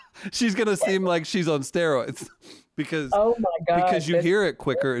 She's going to seem like she's on steroids because, oh my God, because you hear it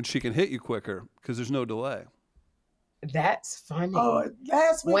quicker and she can hit you quicker because there's no delay. That's funny. Oh,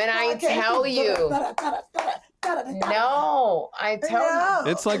 last week when I tell you. No, I tell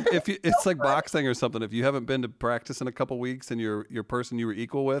you. It's like it's like boxing or something. If you haven't been to practice in a couple weeks and your person you were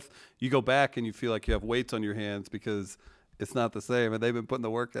equal with, you go back and you feel like you have weights on your hands because it's not the same, and they've been putting the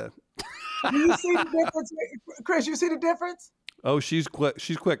work in. Do you see the difference, Chris? You see the difference? Oh, she's quick.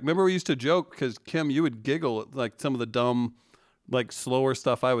 She's quick. Remember, we used to joke because Kim, you would giggle at like some of the dumb, like slower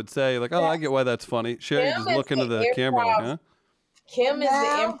stuff I would say. Like, oh, I get why that's funny. Sherry just look into the camera, like, huh? Kim is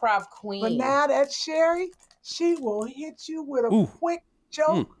the improv queen. But now that Sherry, she will hit you with a quick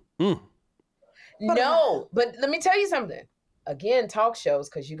joke. No, but let me tell you something. Again, talk shows,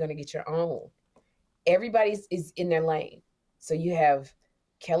 because you're going to get your own. Everybody is in their lane. So you have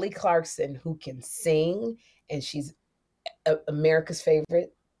Kelly Clarkson, who can sing, and she's America's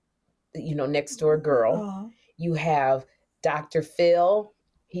favorite, next door girl. You have Dr. Phil.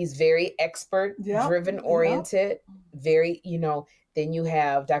 He's very expert, driven, oriented, very, Then you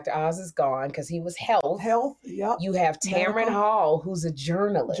have Dr. Oz is gone because he was health. You have Tamron Hall, who's a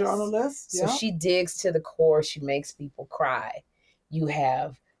journalist. So she digs to the core. She makes people cry. You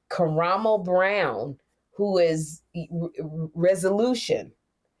have Karamo Brown, who is resolution.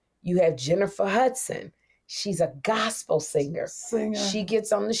 You have Jennifer Hudson. She's a gospel singer. She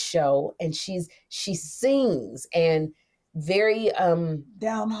gets on the show and she sings and very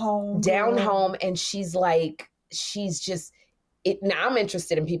down home, and she's just it. Now I'm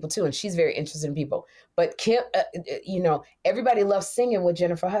interested in people too, and she's very interested in people. But Kim, everybody loves singing with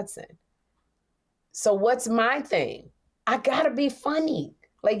Jennifer Hudson. So what's my thing? I gotta be funny.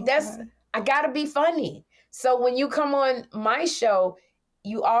 I gotta be funny. So when you come on my show,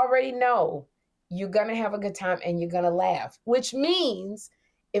 you already know you're gonna have a good time and you're gonna laugh, which means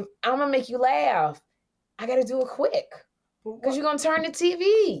if I'm gonna make you laugh, I gotta do it quick because you're gonna turn the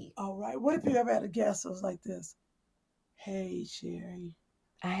TV. All right. What if you ever had a guest that was like this? Hey, Sherry.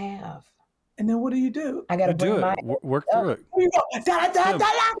 I have. And then what do? I gotta do it. Work through it. Here you go.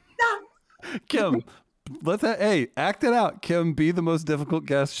 Kim, act it out. Kim, be the most difficult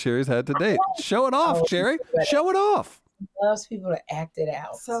guest Sherry's had to date. Show it off, Sherry. Show it off. Loves people to act it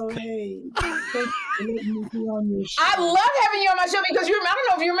out. So hey, thank you for letting me be on your show. I love having you on my show because I don't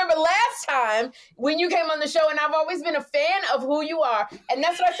know if you remember last time when you came on the show, and I've always been a fan of who you are, and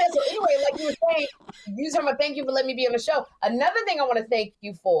that's what I said. So anyway, like you were saying, you talking about thank you for letting me be on the show. Another thing I want to thank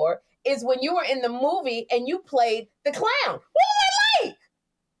you for is when you were in the movie and you played the clown. What was that like?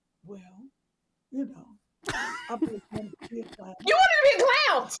 Well, I wanted to be a clown. You wanted to be a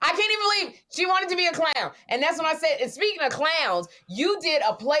clown. I can't even believe she wanted to be a clown. And that's when I said, and speaking of clowns, you did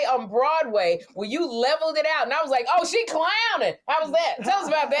a play on Broadway where you leveled it out. And I was like, oh, she clowning. How was that? Tell us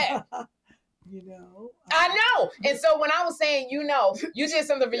about that. I know. And so when I was saying, you did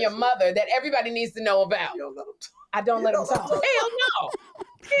something for your mother that everybody needs to know about. I don't let them talk. Hell no.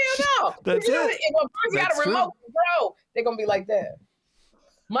 That's it. If a person got a remote control, they're going to be like that.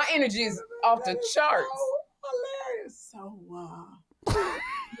 My energy is off the charts. Hilarious. So,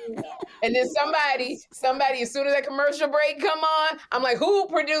 and then somebody, as soon as that commercial break come on, I'm like, who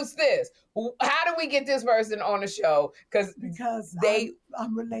produced this? How do we get this person on the show? Because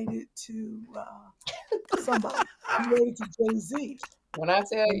I'm related to somebody. I'm related to Jay-Z. When I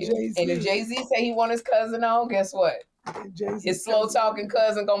tell you, and if Jay-Z say he want his cousin on, guess what? His slow talking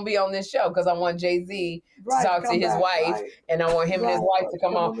cousin gonna be on this show because I want Jay-Z to talk to his wife, and I want him and his wife to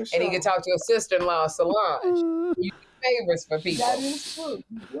come on, and he can talk to his sister-in-law, Solange. You favors for people. That is true.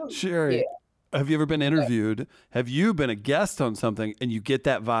 Sherry, have you ever been interviewed? Have you been a guest on something and you get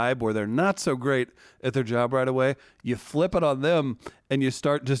that vibe where they're not so great at their job right away? You flip it on them and you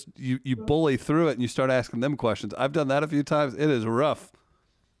start you bully through it and you start asking them questions. I've done that a few times. It is rough.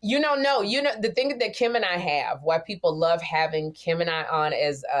 The thing that Kim and I have, why people love having Kim and I on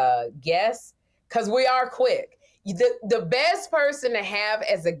as guests, because we are quick. The best person to have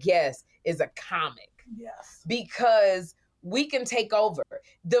as a guest is a comic. Yes. Because we can take over.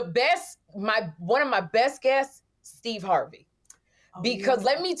 One of my best guests, Steve Harvey. Because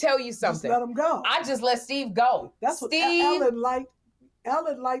let me tell you something. Just let him go. I just let Steve go. That's what Ellen liked.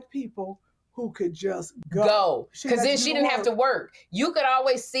 Ellen liked people who could just go. Because then she didn't have to work. You could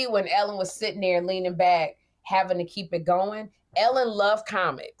always see when Ellen was sitting there leaning back, having to keep it going. Ellen loved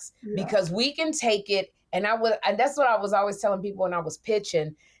comics because we can take it. And that's what I was always telling people when I was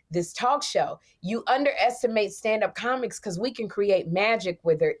pitching this talk show. You underestimate stand-up comics because we can create magic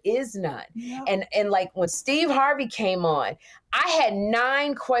where there is none. Yeah. And like when Steve Harvey came on, I had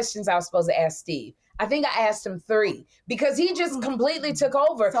 9 questions I was supposed to ask Steve. I think I asked him 3 because he just completely took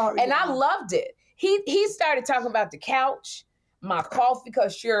over. I loved it. He started talking about the couch, my coffee,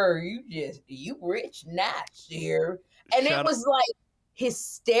 because sure, you rich, not sure. And it was like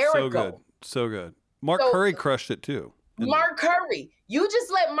hysterical. So good. Mark Curry crushed it too. Mark Curry. You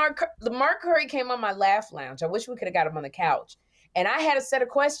just let Mark Curry came on my laugh lounge. I wish we could have got him on the couch. And I had a set of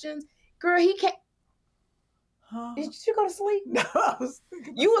questions. Girl, he can't. Huh? Did you go to sleep? No, I was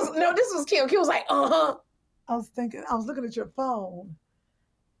thinking. This was Kim. Kim was like, I was looking at your phone,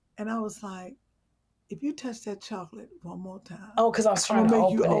 and I was like, if you touch that chocolate one more time. Oh, because I was trying to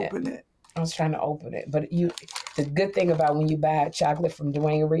open it. I was trying to open it. But the good thing about when you buy chocolate from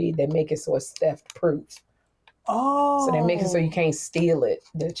Dwayne Reed, they make it so it's theft proof. Oh. So they make it so you can't steal it,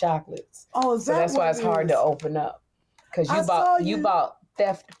 the chocolates. Oh, is that so that's why it's hard to open up. Because you bought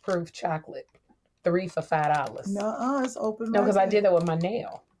theft proof chocolate. 3 for $5. No, it's open. No, because I did that with my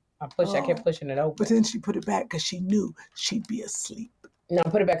nail. I kept pushing it open. But then she put it back because she knew she'd be asleep. No, I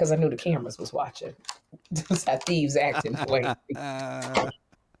put it back because I knew the cameras was watching. That's how thieves acting.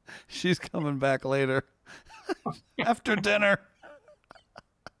 She's coming back later. After dinner.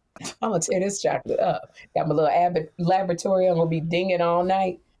 I'm going to tear this chocolate up. Got my little laboratory. I'm going to be dinging all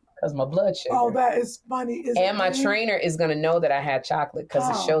night because my blood sugar. Oh, that is funny. And my trainer is going to know that I had chocolate because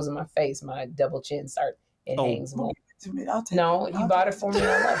it shows in my face. My double chin hangs more. To me. I'll take No, it. you bought it for me.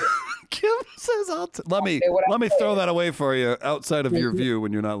 I love it. Kim says, let me say what I throw said. that away for you outside of your view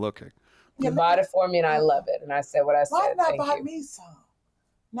when you're not looking. You bought it for me, and I love it. And I said what I Why said. not Thank buy you. me some?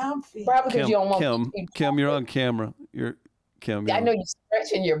 Now I'm feeling. Probably because Kim, you don't want Kim, you're on camera. Kim. I know you're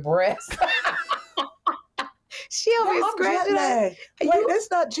stretching your breast. She'll be I'm jet scratching. lagged. Wait, this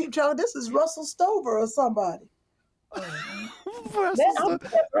not cheap chocolate. This is Russell Stover or somebody.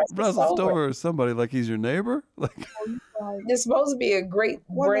 Russell Stover or somebody, like he's your neighbor. Like It's supposed to be a great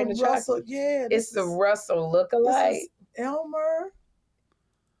brand of chocolate. Yeah, It's the Russell lookalike. This is Elmer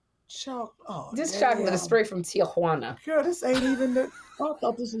chocolate. Oh, This chocolate is straight from Tijuana. Girl, this ain't even the. I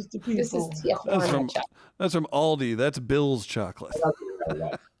thought this was the people. This is Tijuana chocolate. That's from Aldi. That's Bill's chocolate.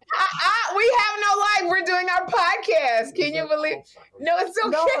 We have no life. We're doing our podcast. Can you believe? No, it's okay.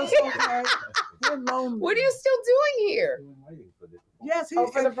 No, it's okay. We're lonely. What are you still doing here? Yes,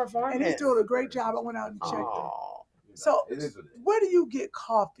 for the performance. And he's doing a great job. I went out and checked him. So, where do you get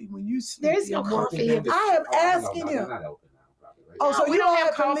coffee when you sleep? There's no coffee here. I am asking him. Oh, so we don't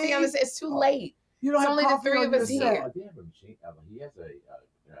have coffee on this. It's too late. You don't it's have only the coffee three on of us your here. He has a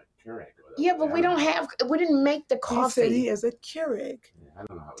Keurig. Yeah, but we don't have. We didn't make the coffee. He said he has a Keurig. I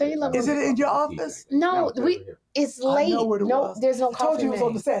don't know how So you love Is it in your office? No, it's late. I know what it no, was. there's no I told coffee. you it was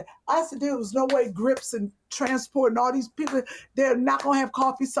on the set. I said there was no way Grips and Transport and all these people, they're not going to have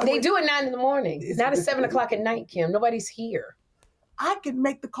coffee somewhere. They do at 9 a.m. Not at 7 o'clock at night, Kim. Nobody's here. I can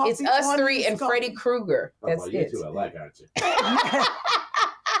make the coffee. It's us on three this and coffee. Freddy Krueger. That's you it. two alike, aren't you?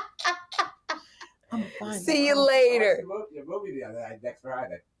 I'm fine. See you later. Your movie the other night, next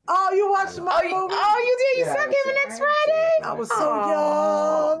Friday. Oh, you watched my movie? Oh, you did? You saw Kim next Friday? I was so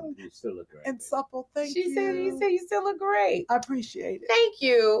young You still look great. and supple. Thank She you. said you still look great. I appreciate it. Thank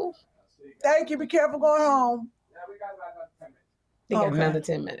you. Thank you. Be careful going home. Yeah, we got about 10 minutes. They got Okay. another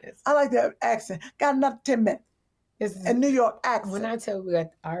 10 minutes. I like that accent. Got another 10 minutes. This is, A New York accent. when I tell you we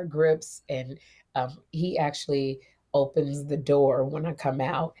got our Grips, and he actually opens the door when I come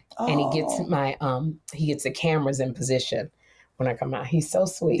out, and he gets the cameras in position when I come out. He's so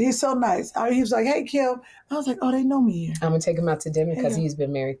sweet. He's so nice. He was like, hey, Kim. I was like, oh, they know me here. I'm gonna take him out to dinner because Yeah. he's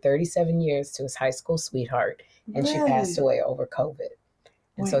been married 37 years to his high school sweetheart, and she passed Really? away over COVID.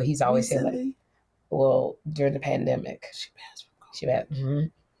 And so Wait, he's always here, like, recently? well, during the pandemic. She passed from COVID. She passed.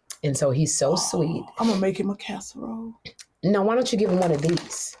 And so he's so sweet. I'm going to make him a casserole. No, why don't you give him one of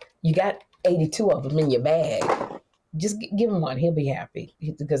these? You got 82 of them in your bag. Just give him one. He'll be happy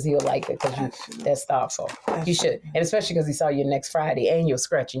because he'll like it because that's thoughtful. You should. And especially because he saw you next Friday and you're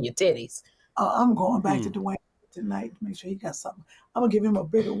scratching your titties. I'm going back to Dwayne tonight to make sure he got something. I'm going to give him a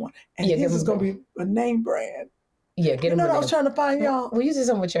bigger one. And Yeah, his give is him going to be a name brand. Yeah, get You him know one what I of was them. trying to find y'all? Well, you did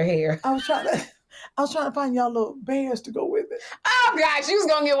something with your hair. I was trying to find y'all little bears to go with it. Oh, gosh, you was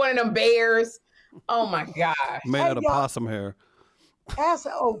going to get one of them bears. Oh, my gosh. Made out of y'all. possum hair.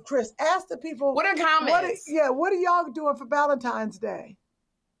 Chris, ask the people. What are comments? What are y'all doing for Valentine's Day?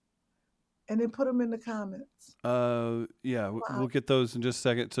 And then put them in the comments. We'll get those in just a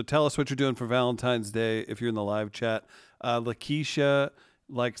second. So tell us what you're doing for Valentine's Day if you're in the live chat. Lakeisha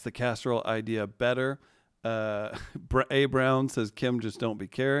likes the casserole idea better. A. Brown says, Kim, just don't be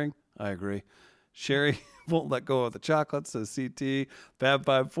caring. I agree. Sherry won't let go of the chocolate, says CT. Fab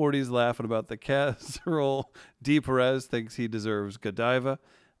 540's laughing about the casserole. D. Perez thinks he deserves Godiva.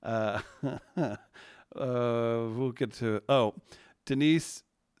 We'll get to Denise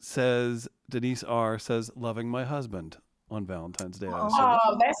R says, loving my husband on Valentine's Day.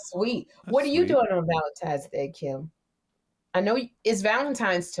 Oh, that's sweet. What are you doing on Valentine's Day, Kim? I know it's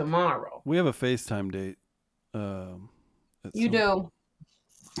Valentine's tomorrow. We have a FaceTime date. You do.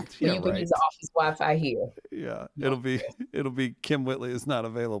 Yeah, you can right. use the office Wi-Fi here. Yeah, it'll be Kim Whitley is not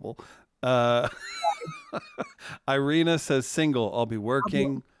available. Irina says single. I'll be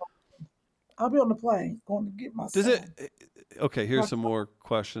working. I'll be on the plane going to get my Does son. it? Okay, here's some more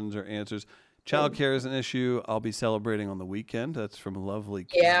questions or answers. Childcare is an issue. I'll be celebrating on the weekend. That's from Lovely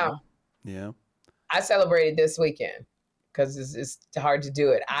Kim. Yeah. I celebrated this weekend because it's hard to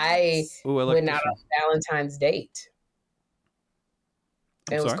do it. I went out on Valentine's date.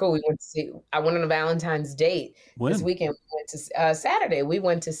 It was cool. I went on a Valentine's date this weekend. We went to Saturday. We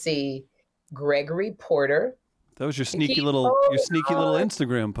went to see Gregory Porter. That was your sneaky little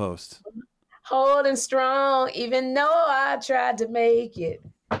Instagram post. Holding strong, even though I tried to make it.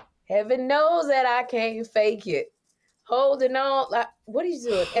 Heaven knows that I can't fake it. Holding on, like, what are you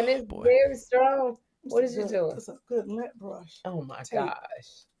doing? And it's very strong. What is you doing? It's a good lint brush. Oh my gosh.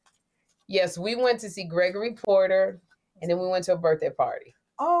 Yes, we went to see Gregory Porter, and then we went to a birthday party.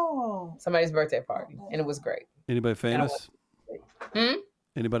 Oh. Somebody's birthday party, and it was great. Anybody famous?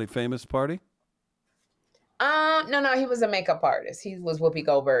 Anybody famous party? No, he was a makeup artist. He was Whoopi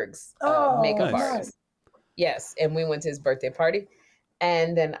Goldberg's makeup nice. artist. Yes, and we went to his birthday party,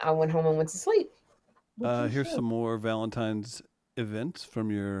 and then I went home and went to sleep. Here's some more Valentine's events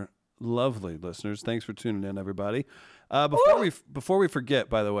from your lovely listeners. Thanks for tuning in, everybody. Before we forget,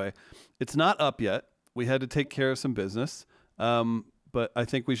 by the way, it's not up yet. We had to take care of some business, but I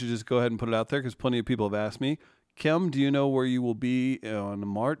think we should just go ahead and put it out there because plenty of people have asked me. Kim, do you know where you will be on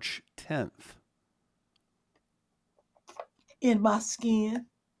March 10th? In my skin.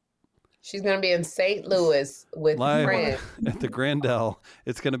 She's going to be in St. Louis with Live friends. at the Grandel.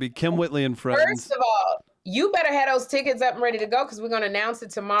 It's going to be Kim Whitley and friends. First of all, you better have those tickets up and ready to go because we're going to announce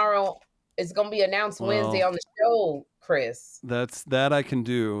it tomorrow. It's going to be announced Wednesday on the show, Chris. That I can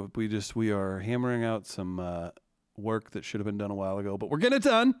do. We are hammering out some work that should have been done a while ago, but we're getting it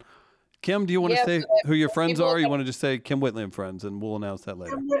done. Kim, do you want to say who your friends are? Or you want to just say Kim Whitley and friends, and we'll announce that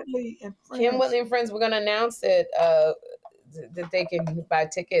later. Kim Whitley and friends. Kim Whitley and friends. We're going to announce it that they can buy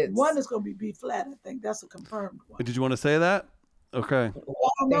tickets. One is going to be B flat. I think that's a confirmed one. Did you want to say that? Okay.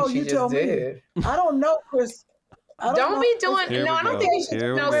 Well, I don't know. You tell me. I don't know, Chris. Don't be doing. No, I don't think you should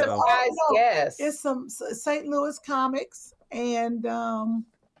do no surprise guests. It's some St. Louis comics, and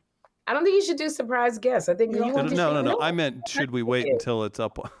I don't think you should do surprise guests. I think no. I meant should we wait until it's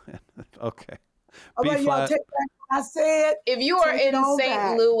up? Okay. Okay, y'all take back what I said. If you are in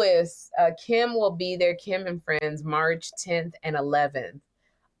St. Louis, Kim will be there. Kim and friends, March 10th and 11th. Is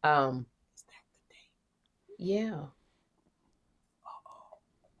that the date? Yeah.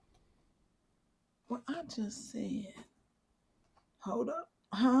 What I just said. Hold up.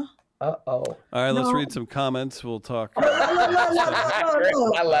 Huh? Uh-oh. All right, let's read some comments. We'll talk. No.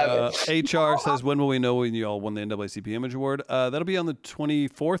 I love it. HR says, when will we know when you all won the NAACP Image Award? That'll be on the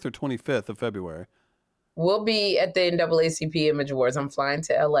 24th or 25th of February. We'll be at the NAACP Image Awards. I'm flying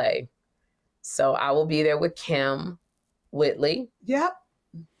to LA. So I will be there with Kim Whitley. Yep.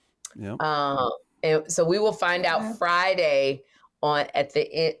 And so we will find out Friday on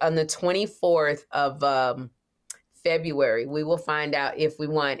the 24th of February. We will find out if we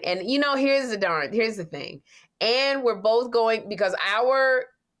won. And here's the thing. And we're both going because our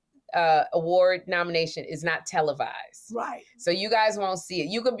award nomination is not televised. Right. So you guys won't see it.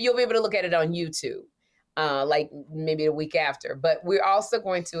 You'll be able to look at it on YouTube. Like maybe the week after, but we're also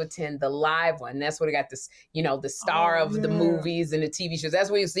going to attend the live one. That's where we got this, the star of the movies and the TV shows. That's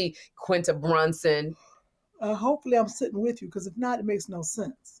where you see Quinta Brunson. Hopefully I'm sitting with you because if not, it makes no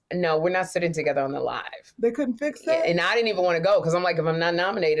sense. No, we're not sitting together on the live. They couldn't fix that? And I didn't even want to go because I'm like, if I'm not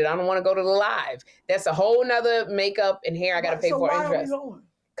nominated, I don't want to go to the live. That's a whole nother makeup and hair I got to pay for interest.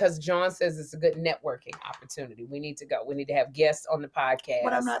 Because John says it's a good networking opportunity. We need to go. We need to have guests on the podcast.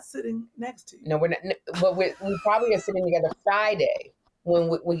 But I'm not sitting next to you. No, we're not. But we probably are sitting together Friday when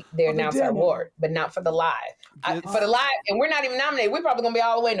they announce our award, but not for the live. For the live, and we're not even nominated. We're probably going to be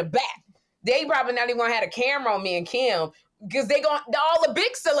all the way in the back. They probably not even going to have a camera on me and Kim because all the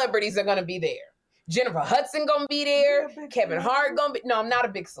big celebrities are going to be there. Jennifer Hudson going to be there. Kevin Hart going to be. No, I'm not a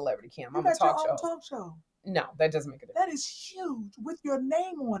big celebrity, Kim. I'm a talk show. No, that doesn't make a difference. That is huge with your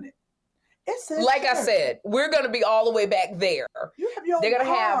name on it. Like I said, we're going to be all the way back there. You have your They're going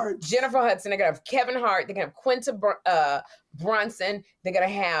to have cards. Jennifer Hudson. They're going to have Kevin Hart. They're going to have Quinta Brunson. They're going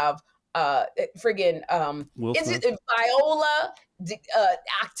to have Viola,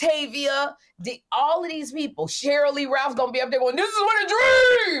 Octavia, all of these people. Cheryl Lee Ralph going to be up there going, this is what a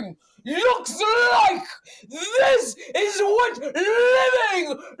dream looks like. This is what living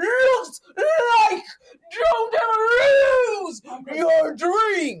looks like. Don't ever lose your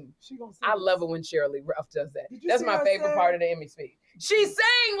dream. I love it when Cheryl Lee Ralph does that. That's my favorite part of the Emmy speech. She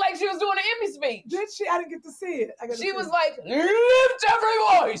sang like she was doing an Emmy speech. Did she? I didn't get to see it. She was like, lift every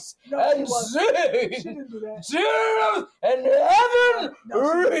voice and sing. She didn't do that. Tears and heaven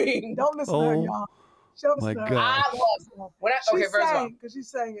ring. Don't listen to her, y'all. My God. I love it. First of all, because she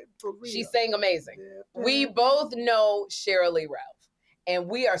sang it for real. She sang amazing. Yeah. We both know Cheryl Lee Ralph, and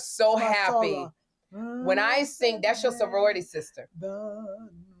we are so happy. When I sing, that's your sorority sister.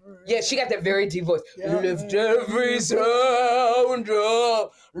 Yeah, she got that very deep voice. Yeah. Lift every sound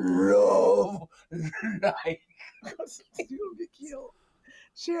of love like. You'll get killed.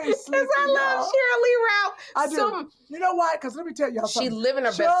 Because I love Cheryl Lee Ralph. I do. You know why? Because let me tell y'all something. She living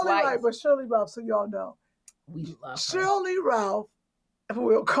her best life. Right, but Shirley Ralph, so y'all know. We love her. Shirley Ralph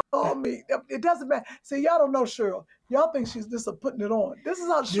will call me. It doesn't matter. See, y'all don't know Cheryl. Y'all think she's just putting it on. This is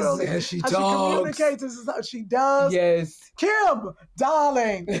how Shirley, she communicates. This is how she does. Yes. Kim,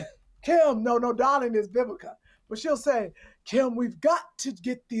 darling. Kim, no, darling is Vivica. But she'll say, Kim, we've got to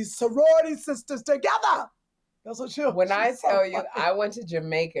get these sorority sisters together. That's what she'll. When I she's so tell you, funny. I went to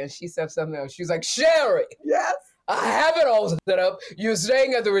Jamaica and she said something else. She was like, Sherry, Yes. I have it all set up. You're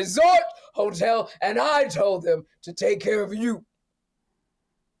staying at the resort hotel, and I told them to take care of you.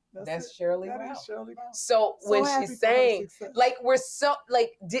 That's it. Shirley That Ralph. is Shirley Ralph. So when happy she's for her saying, success. like, we're so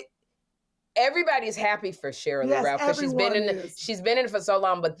like, everybody's happy for Shirley Yes, Ralph because everyone is. she's been in it for so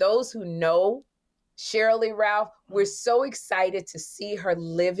long. But those who know Shirley Ralph, we're so excited to see her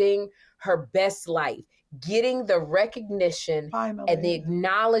living her best life, getting the recognition Finally. and the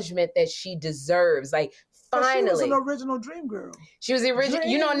acknowledgement that she deserves. Like, 'Cause finally, she was an original dream girl. she was the original.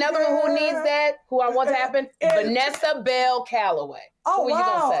 Dream You know another one who needs girl. that, who I want to happen? And- Vanessa Bell Calloway. Oh, Who wow. you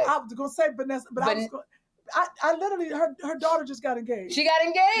gonna say? I was going to say Vanessa, but I literally, her daughter just got engaged. She got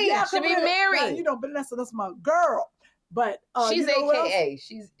engaged to come be in. married. Now, you know, Vanessa, that's my girl. But She's you know who else? AKA. Is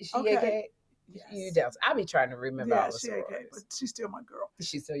she Okay. AKA? Yes. You don't. I be trying to remember all Yeah, the she AKA, sororities. but she's still my girl.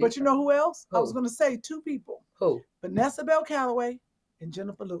 She's still But you know who else? I was Who? going to say two people. Who? Vanessa Bell Calloway and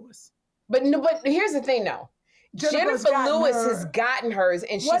Jennifer Lewis. But no, but here's the thing though. Jennifer's Jennifer gotten Lewis her- has gotten hers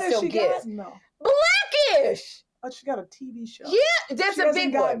and she What has still she gets. gotten, though? Blackish. Oh, she got a TV show. Yeah, that's She a hasn't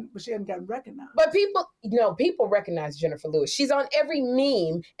big gotten, one. But she hasn't gotten recognized. But people recognize Jennifer Lewis. She's on every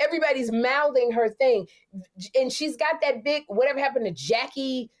meme. Everybody's mouthing her thing. And she's got that big, whatever happened to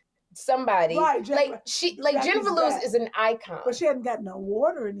Jackie somebody. Right, Jackie- Like Jackie's Jennifer Lewis back. is an icon. But she hadn't gotten an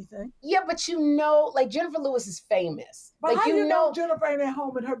award or anything. Yeah, but you know, like Jennifer Lewis is famous. But like how you know Jennifer ain't at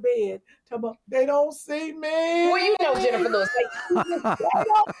home in her bed? Talking about, they don't see me. Well, you know Jennifer Lewis. Like, They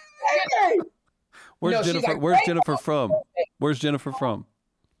don't see me. Where's No, she's Jennifer? like, Where's "Wait, Jennifer from? Where's Jennifer from?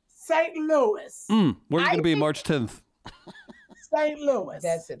 St. Louis. Where are you I going to be think- March 10th? St. Louis.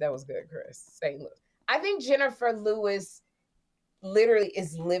 That's it. That was good, Chris. St. Louis. I think Jennifer Lewis literally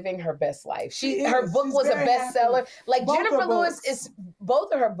is living her best life. She Her is. book She's was a very bestseller. happy. Like Both Jennifer her Lewis books. is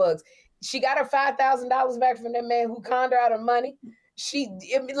both of her books. She got her $5,000 back from that man who conned her out of money.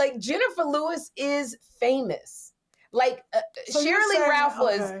 Like Jennifer Lewis is famous. Like So you're Shirley saying- Ralph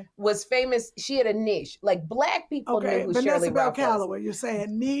okay. was famous. She had a niche. Like Black people knew Okay, who Vanessa Shirley Bell Ralph was. Calloway, you're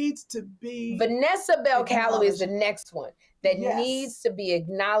saying needs to be. Vanessa Bell Calloway is the Acknowledged. next one that Yes. needs to be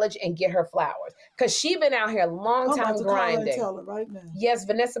acknowledged and get her flowers. Because she been out here a long I'm about time to call her and grinding. tell her right now. Yes,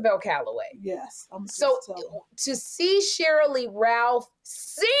 Vanessa Bell Calloway. Yes. I'm So just tell her. to see Shirley Ralph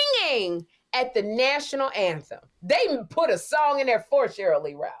singing at the national anthem, they put a song in there for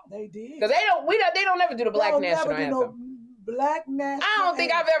Shirley Ralph. They did. Because they don't ever do the Black They'll national never do anthem. no Black national. I don't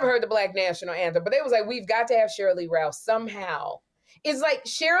think I've ever heard the Black national anthem, but they was like, we've got to have Shirley Ralph somehow. It's like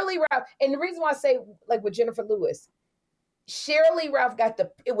Shirley Ralph, and the reason why I say like with Jennifer Lewis, Shirley Ralph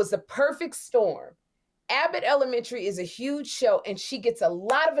it was the perfect storm. Abbott Elementary is a huge show, and she gets a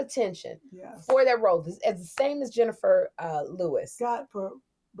lot of attention Yes. for that role. As the same as Jennifer Lewis Got for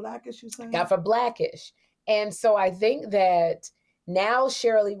Blackish, you saying? got for Blackish. And so I think that now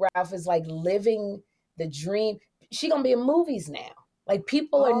Shirley Ralph is like living the dream. She gonna be in movies now. Like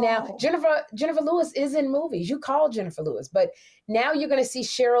people are now Oh. Jennifer Lewis is in movies. You call Jennifer Lewis, but now you're gonna see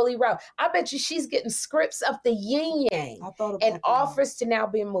Shirley Ralph. I bet you she's getting scripts up the yin yang I thought about and that. offers to now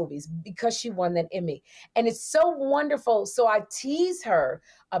be in movies because she won that Emmy. And it's so wonderful. So I tease her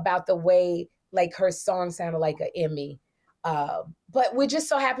about the way like her song sounded like an Emmy. But we're just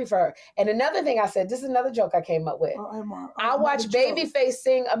so happy for her. And another thing I said, this is another joke I came up with. I watched Babyface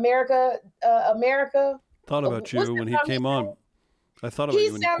sing America. Thought about What's you the when he song came he on. I thought about He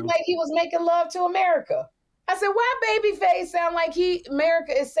you when he sounded came like he was making love to America. I said, why Babyface sound like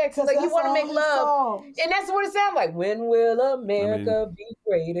America is sexy? Like you want to make love. And that's what it sounds like. When will America be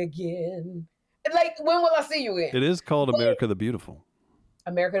great again? Like, when will I see you again? It is called America the Beautiful.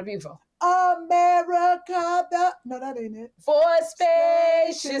 America the Beautiful. America the... No, that ain't it. For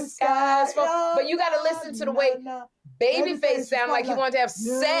spacious skies. But you got to listen to the way Babyface sound like he wanted to have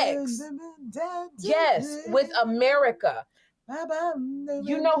sex. Yes, with America.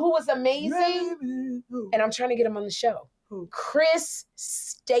 You know who was amazing? And I'm trying to get him on the show. Who? Chris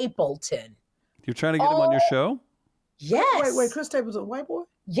Stapleton. You're trying to get him on your show? Yes. Wait, Chris Stapleton, white boy?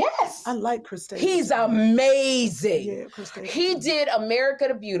 Yes. I like Chris Stapleton. He's amazing. Yeah, Chris Stapleton. He did America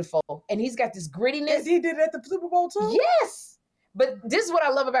the Beautiful, and he's got this grittiness. He did it at the Super Bowl too? Yes. But this is what I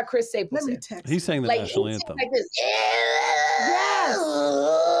love about Chris Stapleton. Let me text He sang the Like, national he sings anthem. like this.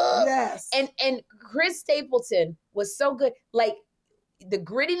 Yes. And Chris Stapleton was so good. Like the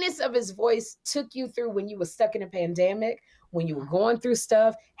grittiness of his voice took you through when you were stuck in a pandemic, when you were going through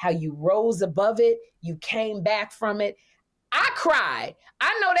stuff, how you rose above it, you came back from it. I cried.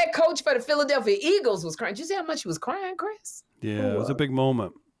 I know that coach for the Philadelphia Eagles was crying. Did you see how much he was crying, Chris? Yeah, it was a big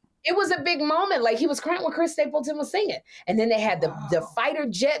moment. It was a big moment. Like he was crying when Chris Stapleton was singing. And then they had the fighter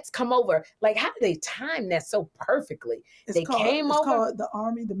jets come over. Like, how did they time that so perfectly? It's called the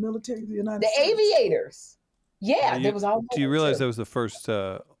Army, the military of the United States. The aviators. Yeah, there was all. Do you realize that was the first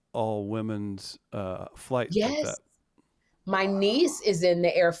all women's flight? Yes. Like that? My niece is in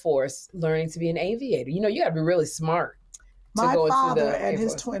the Air Force learning to be an aviator. You know, you got to be really smart. My father and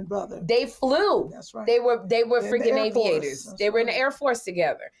his twin brother. They flew. That's right. They were freaking aviators. They were in the Air Force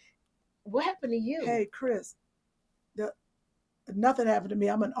together. What happened to you? Hey, Chris. Nothing happened to me.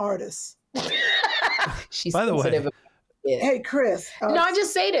 I'm an artist. She's By the way. Hey, Chris. No, I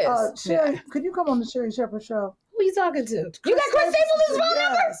just say this. Sherry, could you come on the Sherry Shepherd show? Who are you talking to? You got Chris Stapleton's phone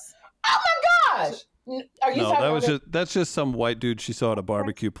number? Yes. Oh my gosh! Are you talking that's just some white dude she saw at a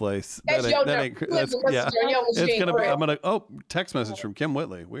barbecue place. That's your number. It's gonna be. I'm gonna. Oh, text message from Kim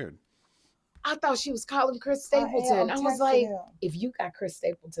Whitley. Weird. I thought she was calling Chris Stapleton. I was like, if you got Chris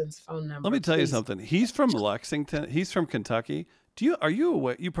Stapleton's phone number, let me tell you something. He's from Lexington. He's from Kentucky. Are you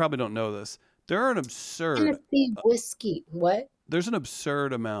aware? You probably don't know this. There are an absurd Tennessee whiskey. What? There's an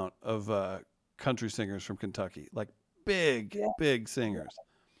absurd amount of country singers from Kentucky, like big singers.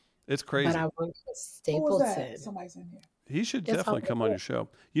 It's crazy. But I want Stapleton. Who was that? Somebody's in here. He should definitely come on your show.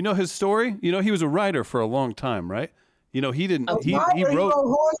 You know his story? You know he was a writer for a long time, right? You know he didn't. He wrote.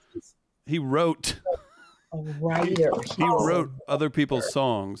 A writer. He wrote other people's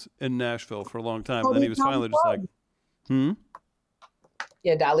songs in Nashville for a long time, and then he was finally just like,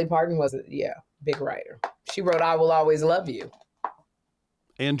 Yeah, Dolly Parton was big writer. She wrote "I Will Always Love You."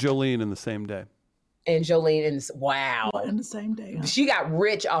 And Jolene in the same day. And Jolene in the same day. Huh? She got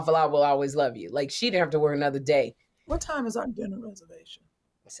rich off of "I Will Always Love You." Like she didn't have to work another day. What time is our dinner reservation?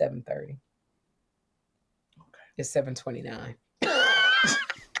 7:30. Okay. It's 7:29.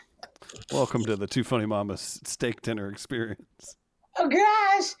 Welcome to the Two Funny Mamas steak dinner experience. Oh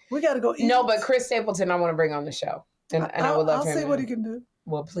gosh, we got to go eat. No, but Chris Stapleton, I want to bring on the show, and I would love him. I'll see what he can do.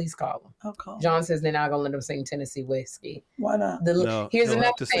 Well, please call him. I'll call him. John says they're not gonna let him sing Tennessee whiskey. Why not? Here's he'll another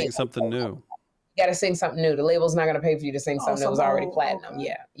have to thing. sing something new. You got to sing something new. The label's not going to pay for you to sing something that was already platinum. Okay.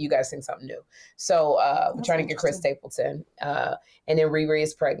 Yeah, you got to sing something new. So we're trying to get Chris Stapleton. And then Riri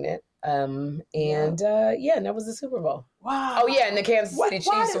is pregnant. And that was the Super Bowl. Wow. Oh, yeah, and the Kansas City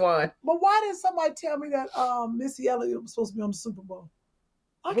Chiefs won. But why did somebody tell me that Missy Elliott was supposed to be on the Super Bowl?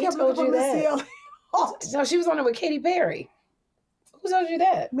 I Who kept told looking you for Missy that? Elliott. No, she was on it with Katy Perry. Who told you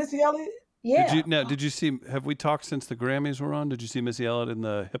that? Missy Elliott? Yeah. Did you see, have we talked since the Grammys were on? Did you see Missy Elliott in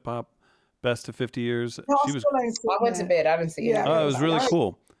the hip hop Best of 50 Years? No, she was. I went to bed. I didn't see it. Oh, it was really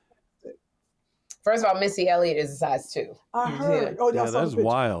cool. First of all, Missy Elliott is a size 2. I heard. Oh, yeah, that was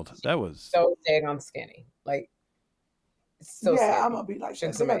wild. That was so daggone skinny. Like, so yeah, skinny. I'm gonna be like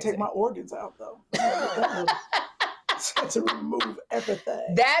that. They gotta take my organs out though. To remove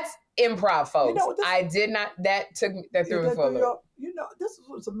everything. That's improv, folks. You know, I did not. That threw me for a loop. You know, this is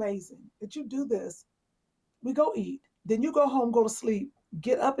what's amazing that you do this. We go eat, then you go home, go to sleep,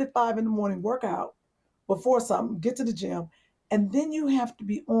 get up at 5 a.m, work out before something, get to the gym, and then you have to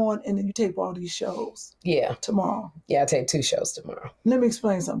be on, and then you tape all these shows. Yeah, tomorrow. Yeah, I take 2 shows tomorrow. Let me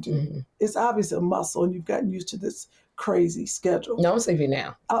explain something to you. Mm-hmm. It's obviously a muscle, and you've gotten used to this crazy schedule. No, I'm sleeping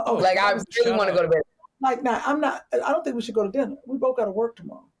now. I really want to go to bed. Like, now, I don't think we should go to dinner. We both got to work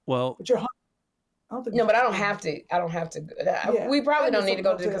tomorrow. Well, but you're hungry. But I don't have to. I don't have to. Yeah, we probably don't need to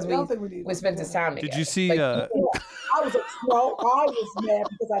go to because we spent this time together. Did you see? I was mad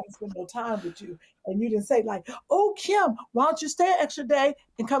because I didn't spend no time with you, and you didn't say like, "Oh, Kim, why don't you stay an extra day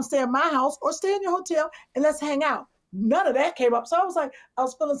and come stay in my house or stay in your hotel and let's hang out." None of that came up, so I was like, I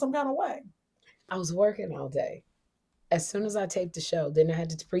was feeling some kind of way. I was working all day. As soon as I taped the show, then I had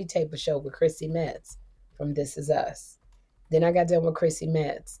to pre-tape a show with Chrissy Metz from This Is Us. Then I got done with Chrissy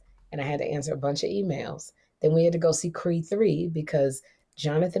Metz. And I had to answer a bunch of emails. Then we had to go see Creed 3 because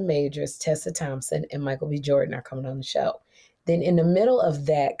Jonathan Majors, Tessa Thompson, and Michael B. Jordan are coming on the show. Then in the middle of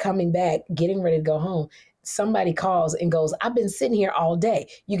that, coming back, getting ready to go home, somebody calls and goes, "I've been sitting here all day."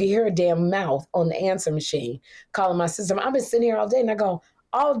 You can hear a damn mouth on the answer machine calling my sister. "I've been sitting here all day." And I go,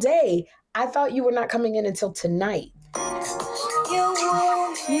 "All day? I thought you were not coming in until tonight."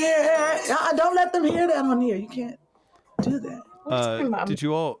 Yeah, don't let them hear that on here. You can't do that. Did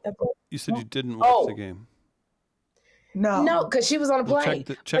you all? You said you didn't watch the game. No, because she was on a plane.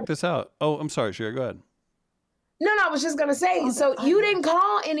 Check this out. Oh, I'm sorry, Sherry. Go ahead. No, I was just gonna say. So you didn't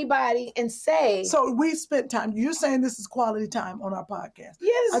call anybody and say. So we spent time. You're saying this is quality time on our podcast.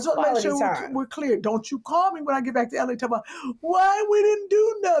 Yes, I just want to make sure we're clear. Don't you call me when I get back to LA. Talk about why we didn't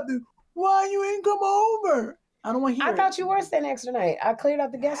do nothing. Why you ain't come over? I don't want to hear. I thought you were staying extra night. I cleared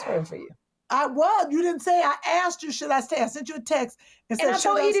out the guest room for you. You didn't say. I asked you, should I stay? I sent you a text and said, And I should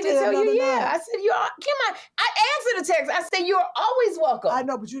told I Edie to stay tell you, another yeah. night? I said, Kim, I answered the text. I said, you're always welcome. I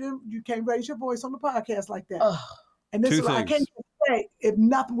know, but you can't raise your voice on the podcast like that. Ugh. And this Two is why I things. can't say if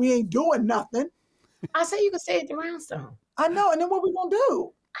nothing, we ain't doing nothing. I said you can stay at the Roundstone. I know, and then what we gonna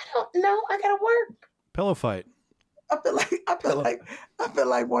do? I don't know. I gotta work. Pillow fight. I feel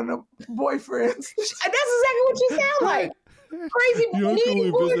like one of the boyfriends. That's exactly what you sound like. Crazy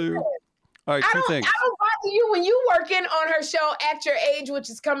needy boyfriend. All right, two things. I don't bother you when you working on her show Act Your Age, which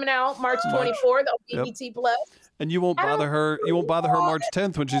is coming out March 24th on BET Plus. And you won't bother her. You won't bother her March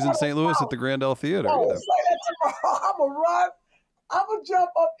 10th when she's in St. Louis at the Grand Ole Theater. Oh, either. say that tomorrow. I'm gonna run. I'm gonna jump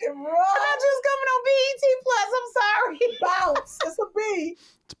up and run. I'm not just coming on BET Plus. I'm sorry. Bounce. It's a B.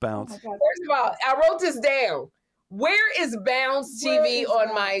 It's Bounce. Oh my God. First of all, I wrote this down. Where is Bounce Where TV is on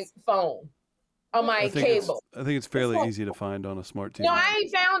Bounce? my phone? On my cable? I think it's fairly easy to find on a smart TV. No, I ain't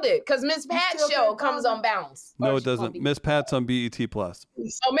found it because Miss Pat's still show can't comes find on Bounce. No, Or it she's on doesn't. BET. Miss Pat's on BET Plus.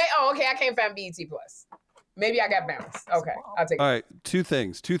 Okay, I can't find BET Plus. Maybe I got Bounce. Okay, I'll take it. All right, two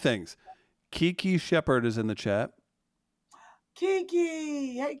things. Kiki Shepard is in the chat.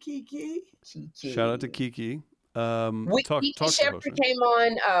 Kiki. Hey, Kiki. Shout out to Kiki. Kiki to Shepard Motion. came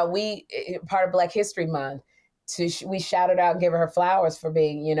on. We part of Black History Month. We shouted out, gave her flowers for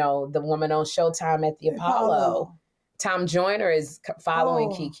being, the woman on Showtime at the Apollo. Tom Joyner is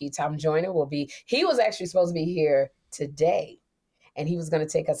following Kiki. Tom Joyner he was actually supposed to be here today, and he was going to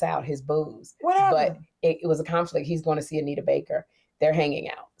take us out, his booze. What happened? But it was a conflict. He's going to see Anita Baker. They're hanging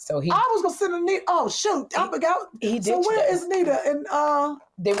out. So I was gonna send Anita. Oh shoot! I forgot. He ditched So where us. is Anita? And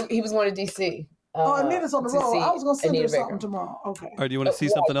He was going to DC. Anita's on the to road. see I was gonna send Anita her something Baker. tomorrow. Okay. All right, do you want to see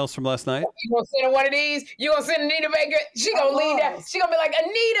something else from last night? You gonna send her one of these? You gonna send Anita Baker? She gonna lean down. She gonna be like,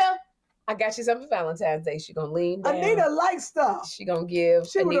 Anita, I got you something for Valentine's Day. She gonna lean down. Anita likes stuff. She gonna give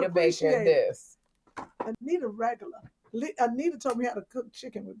She would Anita Baker appreciate it. this. Anita regular. Anita told me how to cook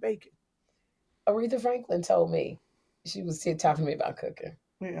chicken with bacon. Aretha Franklin told me she was talking to me about cooking.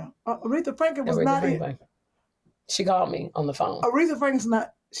 Yeah. Aretha Franklin was Aretha not in. Franklin. She called me on the phone. Aretha Franklin's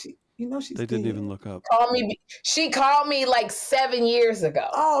not. She's. They didn't even look up. She called me like 7 years ago.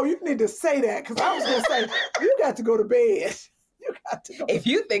 Oh, you need to say that because I was gonna say you got to go to bed. You got to go. If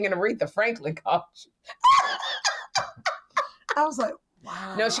you thinking Aretha Franklin called you. I was like,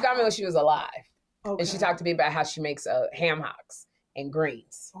 wow. No, she called me when she was alive. Okay. And she talked to me about how she makes ham hocks and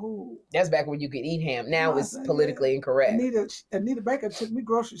greens. Oh. That's back when you could eat ham. Now Oh, it's yeah. politically incorrect. Anita Baker took me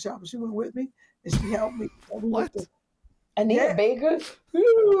grocery shopping. She went with me and she helped me. What? Anita Baker? Yeah,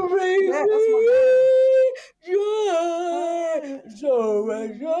 that's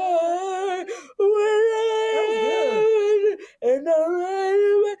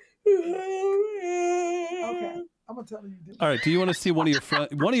Okay, I'm gonna tell you. All right. Do you want to see one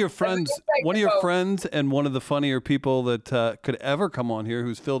of your friends, and one of the funnier people that could ever come on here,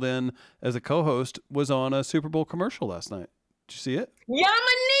 who's filled in as a co-host, was on a Super Bowl commercial last night? Did you see it?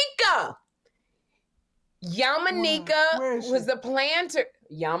 Yamanika. Yamanika Where is she? was the planter.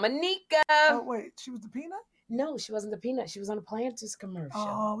 Yamanika. Oh wait, she was the peanut. No, she wasn't the peanut. She was on a Planters commercial.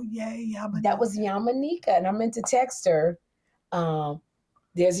 Oh yeah. That was Yamanika, and I meant to text her.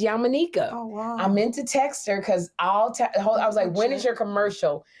 There's Yamanika. Oh wow. I meant to text her because I was like, when is your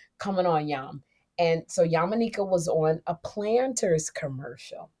commercial coming on, Yam? And so Yamanika was on a Planters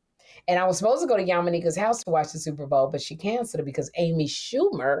commercial. And I was supposed to go to Yamanika's house to watch the Super Bowl, but she canceled it because Amy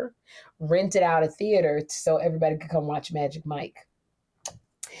Schumer rented out a theater so everybody could come watch Magic Mike.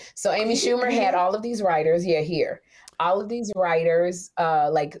 So Amy Schumer had all of these writers, all of these writers,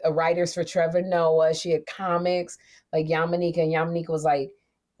 writers for Trevor Noah. She had comics, like Yamanika, and Yamanika was like,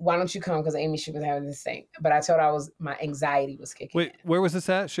 why don't you come? Because Amy Schumer's having this thing. But I told her my anxiety was kicking Wait, in. where was this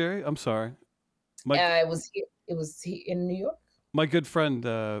at, Sherry? I'm sorry. It was in New York. My good friend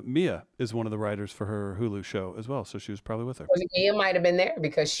Mia is one of the writers for her Hulu show as well, so she was probably with her. Mia might have been there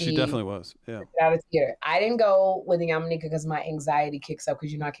because She definitely was. Yeah. out of theater. I didn't go with the Yamanika because my anxiety kicks up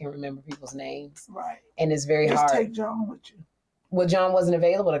because I can't remember people's names. Right. And it's very Just hard. take John with you. Well, John wasn't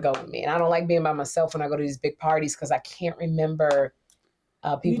available to go with me. And I don't like being by myself when I go to these big parties because I can't remember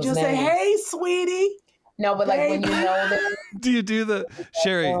people's You just names. say, "Hey, sweetie." No, but like when you know them. Do you do the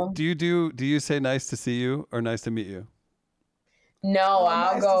Sherry? Do you say nice to see you or nice to meet you? No,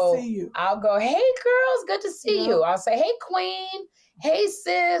 nice to see you. I'll go, hey girls, good to see you. I'll say, hey queen, hey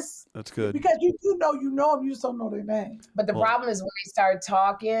sis. That's good. Because you know them, you just don't know their name. But the Well, problem is when they start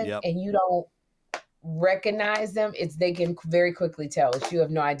talking Yep. and you don't recognize them, they can very quickly tell that you have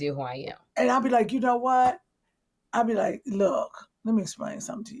no idea who I am. And I'll be like, you know what? I'll be like, look, let me explain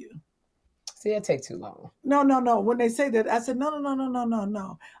something to you. See, it take too long. No. When they say that, I said,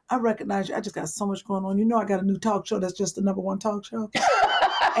 no. I recognize you. I just got so much going on. You know, I got a new talk show that's just the #1 talk show.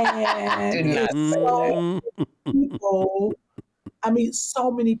 And Do not it's so people. I mean, so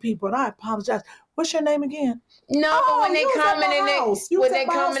many people. And I apologize. What's your name again? No, but when they you was at come my in house. and You when was they at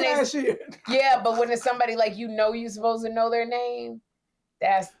my come house in last year. yeah, but when it's somebody like you're supposed to know their name,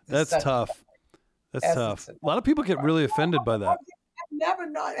 that's tough. That's tough. A lot of people get really offended by that. I've never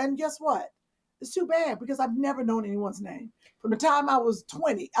known, and guess what? It's too bad because I've never known anyone's name. From the time I was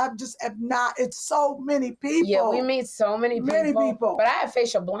 20, I just have not. It's so many people. Yeah, we meet so many people. But I have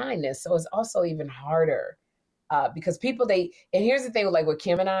facial blindness, so it's also even harder because people, and here's the thing, like with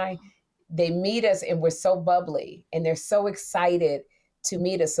Kim and I, they meet us and we're so bubbly and they're so excited to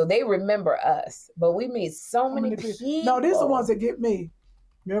meet us. So they remember us, but we meet so many people. No, these are the ones that get me.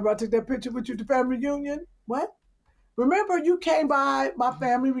 Remember I took that picture with you at the family reunion? What? Remember you came by my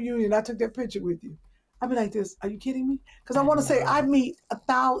family reunion. I took that picture with you. I'd be like this. Are you kidding me? Because I want to say I meet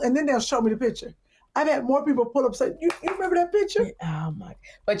 1,000, and then they'll show me the picture. I've had more people pull up and say, you remember that picture? Oh my!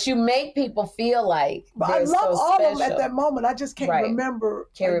 But you make people feel like I love so all special. of them at that moment. I just can't remember.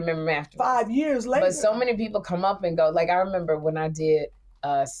 Can't remember after 5 years later. But so many people come up and go. Like I remember when I did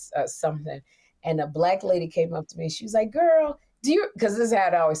something, and a Black lady came up to me. She was like, "Girl, because this is how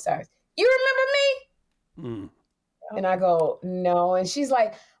it always starts. You remember me?" And I go, "No." And she's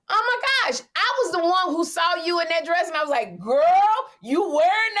like, "Oh my gosh, I was the one who saw you in that dress." And I was like, "Girl, you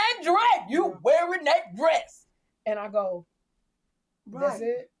wearing that dress. You wearing that dress." And I go, "That's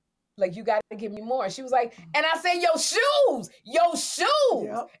it? Like, you got to give me more." And she was like, and I said, your shoes.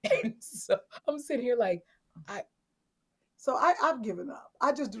 Yep. And so I'm sitting here like, I've given up.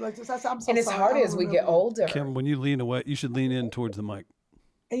 I just do like this. I said, I'm so sorry. And it's hard as we get older. Kim, when you lean away, you should lean in towards the mic.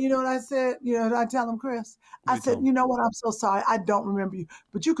 And you know what I said? You know what I tell him, Chris? I said, you know what? I'm so sorry. I don't remember you.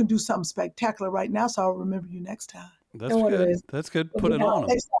 But you can do something spectacular right now, so I'll remember you next time. That's good. That's good. Put it on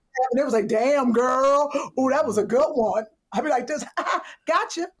them. It was like, damn, girl. Oh, that was a good one. I'd be like this.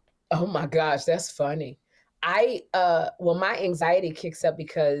 Gotcha. Oh, my gosh. That's funny. My anxiety kicks up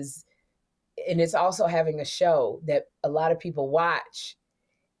because, and it's also having a show that a lot of people watch.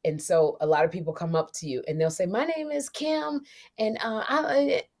 And so a lot of people come up to you and they'll say, "My name is Kim." And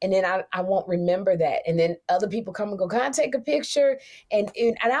then I won't remember that. And then other people come and go, "Can I take a picture?" And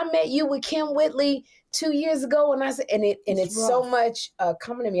I met you with Kim Whitley 2 years ago. And I said, it's so much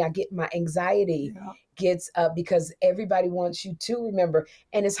coming to me. I get my anxiety gets up because everybody wants you to remember.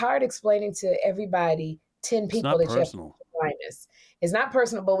 And it's hard explaining to everybody, 10 people that personal. You have blindness. It's not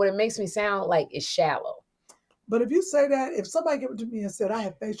personal, but what it makes me sound like is shallow. But if you say that, if somebody came to me and said, "I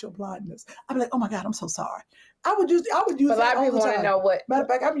have facial blindness," I'd be like, "Oh my God, I'm so sorry." I would use but that a lot of people all the want to time. know what. Matter of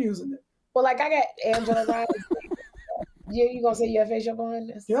fact, I'm using it. Well, like I got Angela Riley. You gonna say you have facial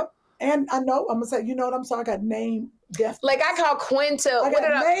blindness? Yep. And I know I'm gonna say, you know what? I'm sorry, I got name deafness. Like I call Quinta. I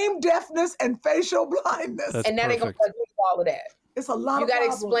got name deafness and facial blindness. That's and now they're gonna do all of that. It's a lot. You of got to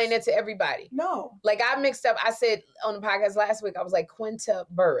problems. explain that to everybody. No. Like I mixed up. I said on the podcast last week, I was like Quinta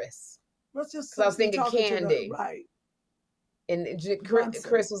Burris. Let's just. Because I was thinking Candy. Right. And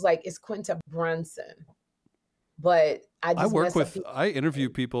Chris was like, "It's Quinta Brunson." But I interview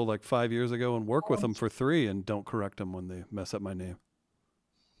people like 5 years ago and work with them for 3 and don't correct them when they mess up my name.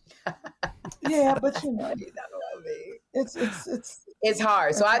 Yeah, but you know, it's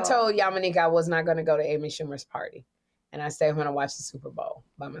hard. So I hard. told Yamanika I was not going to go to Amy Schumer's party, and I stayed home and watched the Super Bowl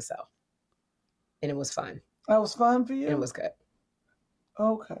by myself, and it was fun. That was fun for you. It was good.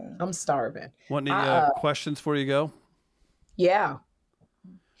 Okay. I'm starving. Want any questions before you go? Yeah.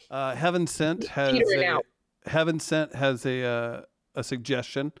 Heaven Sent has a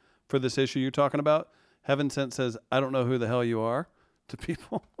suggestion for this issue you're talking about. Heaven Sent says, "I don't know who the hell you are," to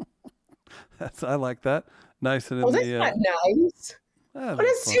people. I like that. Nice and in that's not nice. But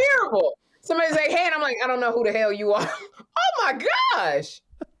it's terrible. Somebody's like, "Hey," and I'm like, "I don't know who the hell you are." Oh my gosh.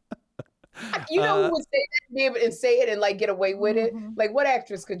 You know who would say that, be able to say it and like get away with it? Like what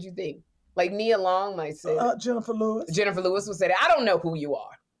actress could you think? Like Nia Long might say Jennifer Lewis. Jennifer Lewis would say that. I don't know who you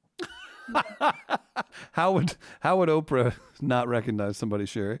are. How would Oprah not recognize somebody,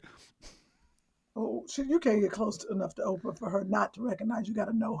 Sherry? Oh, you can't get close enough to Oprah for her not to recognize. You got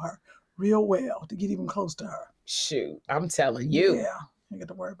to know her real well to get even close to her. Shoot, I'm telling you. Yeah, you got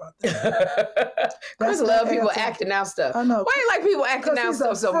to worry about that. Chris love people acting out stuff. I know. Why do you like people acting out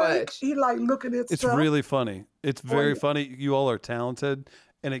stuff so much? He like looking at It's stuff. really funny. It's very funny. You all are talented,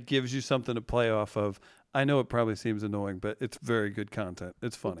 and it gives you something to play off of. I know it probably seems annoying, but it's very good content.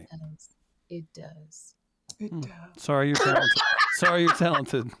 It's funny. It does. It does. Sorry you're talented. Sorry you're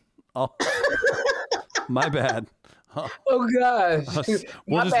talented. My bad. Oh gosh.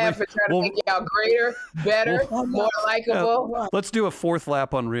 We'll My just bad leave- for trying we'll- to make y'all greater, better, more likable. Let's do a fourth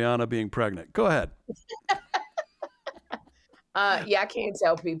lap on Rihanna being pregnant. Go ahead. Yeah, I can't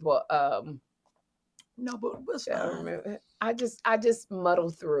tell people. No, but what's I don't fine. remember. I just muddle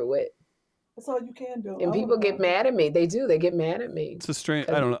through it, That's all you can do. and people get mad at me. They do. They get mad at me. It's a strange.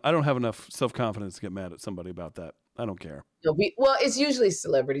 I don't have enough self-confidence to get mad at somebody about that. I don't care. Well, it's usually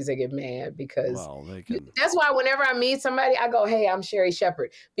celebrities that get mad because Well, they can. that's why whenever I meet somebody, I go, "Hey, I'm Sherry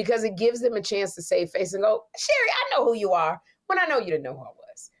Shepherd," because it gives them a chance to save face and go, "Sherry, I know who you are," when I know you didn't know who I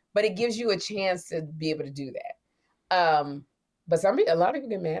was. But it gives you a chance to be able to do that. But a lot of people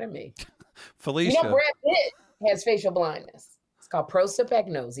get mad at me. Felicia. You know, Brad Pitt has facial blindness. It's called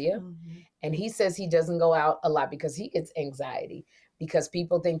prosopagnosia. And he says he doesn't go out a lot because he gets anxiety because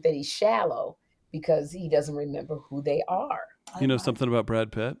people think that he's shallow because he doesn't remember who they are. You know something about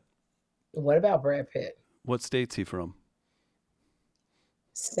Brad Pitt? What about Brad Pitt? What state's he from?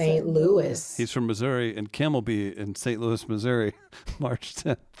 St. Louis. He's from Missouri, and Kim will be in St. Louis, Missouri, March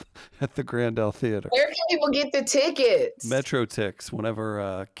 10th at the Grandel Theater. Where can people get the tickets? Metro Ticks,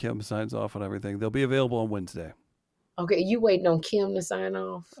 whenever Kim signs off on everything. They'll be available on Wednesday. Okay, you waiting on Kim to sign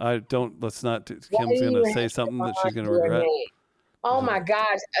off? Let's not, Kim's Why do going you to say have something that to she's going to your regret. name? Oh my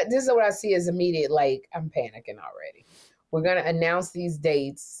gosh. This is what I see as immediate. Like, I'm panicking already. We're going to announce these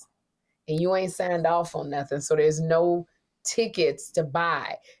dates, and you ain't signed off on nothing. So there's no tickets to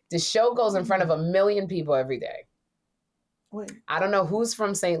buy. The show goes in front of 1 million people every day. Wait. I don't know who's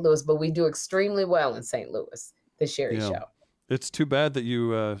from St. Louis, but we do extremely well in St. Louis, the Sherry Show. It's too bad that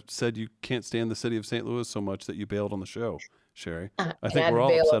you said you can't stand the city of St. Louis so much that you bailed on the show, Sherry. I think we're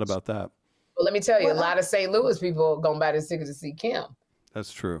all upset about that. Well, let me tell you, a lot of St. Louis people are going to buy the ticket to see Kim.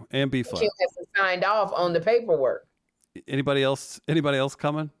 That's true. And B-Flat. Kim hasn't signed off on the paperwork. Anybody else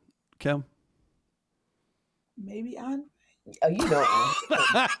coming, Kim? Maybe I'm. Oh, you know.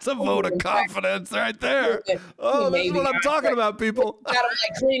 That's a vote of confidence right there. Oh, this is what I'm talking about, people. Got him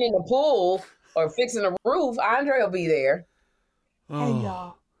like cleaning the pool or fixing the roof. Andre will be there. Hey,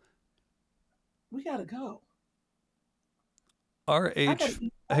 y'all. We got to go. RH.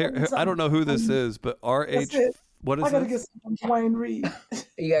 I don't know who this is, but RH. What is I got to this? get some from Dwayne Reed.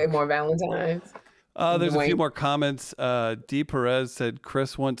 You got more Valentines? There's a few Dwayne. more comments. D. Perez said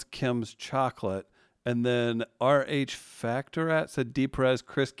Chris wants Kim's chocolate. And then RH Factorat said D. Perez,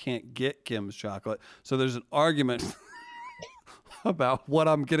 Chris can't get Kim's chocolate. So there's an argument about what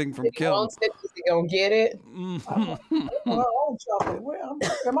I'm getting from Kim. Is he going to get it? I own chocolate.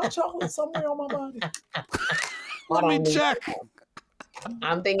 Am I chocolate somewhere on my body? Let me check.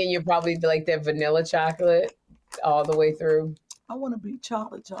 I'm thinking you're probably like that vanilla chocolate all the way through. I want to be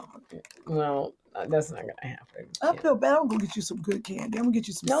chocolate. Well, that's not going to happen. I feel bad. I'm going to get you some good candy. I'm going to get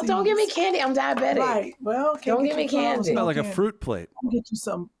you some No, don't give me candy. I'm diabetic. Right. Well, Don't give me candy. It's not like a fruit plate. I'm going to get you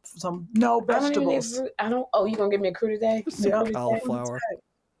some I don't even need vegetables. fruit. Oh, you going to give me a crew today? Some cauliflower.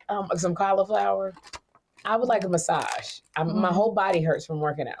 Some cauliflower. I would like a massage. My whole body hurts from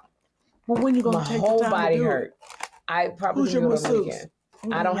working out. Well, when you going My to take whole the time body to do hurt. it? I probably Who's can your do it on the masseuse? weekend.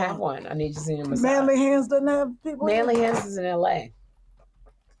 Who I do don't you have have? one. I need to see a massage. Manly Hands doesn't have people? Manly Hands is in LA.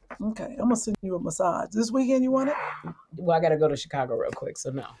 Okay, I'm going to send you a massage. This weekend you want it? Well, I got to go to Chicago real quick, so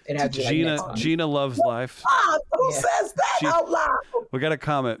no. It has to be like next month. Gina loves life. Who says that out loud? We got a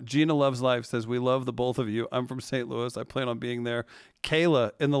comment. Gina loves life says we love the both of you. I'm from St. Louis. I plan on being there.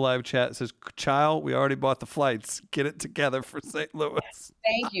 Kayla in the live chat says, "Child, we already bought the flights. Get it together for St. Louis."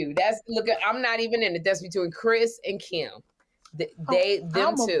 Thank you. I'm not even in it. That's between Chris and Kim. Them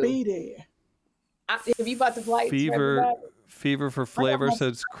I'm two. gonna be there. Have you bought the flights? Fever for Flavor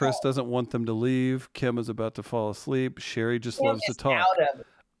says Chris doesn't want them to leave. Kim is about to fall asleep. Sherry just Kim loves to is talk. out of it.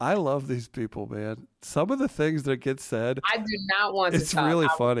 I love these people, man. Some of the things that get said, I do not want to it's talk. really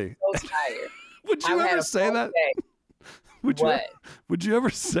I'm funny. so tired. Would you I've had ever a say full that? day. Would you ever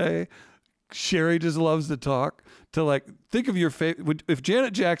say Sherry just loves to talk? To like think of your favorite. If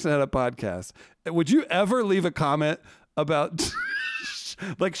Janet Jackson had a podcast, would you ever leave a comment about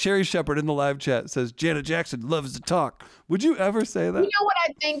like Sherry Shepherd in the live chat says Janet Jackson loves to talk? Would you ever say that? You know what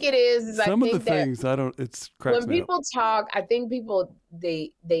I think it is? Some I of think the things I don't. It's cracks when me up. people talk, I think people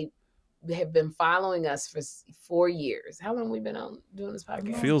they have been following us for 4 years. How long have we been on doing this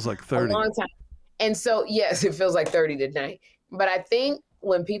podcast? Feels like 30. A long time. And so, yes, it feels like 30 tonight. But I think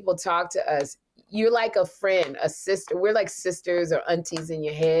when people talk to us, you're like a friend, a sister. We're like sisters or aunties in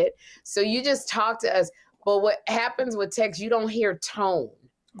your head. So you just talk to us. But what happens with text, you don't hear tone.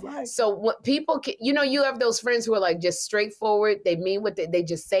 Right. So what people, you have those friends who are like just straightforward. They mean what they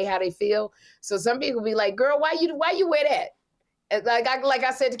just say how they feel. So some people be like, "Girl, why you wear that?" Like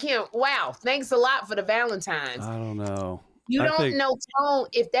I said to Kim, wow, thanks a lot for the Valentine's. I don't know. You don't know tone.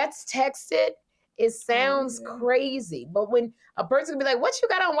 If that's texted, it sounds crazy. But when a person can be like, what you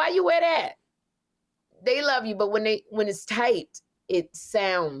got on? Why you wear that? They love you. But when it's typed, it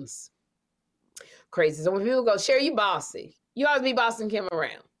sounds crazy. So when people go, Sherry, you bossy. You always be bossing Kim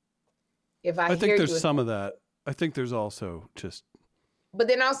around. I think there's some of that. I think there's also just. But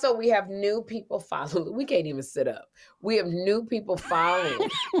then also we have new people following. We can't even sit up. We have new people following.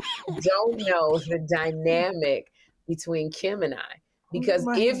 Don't know the dynamic between Kim and I. Because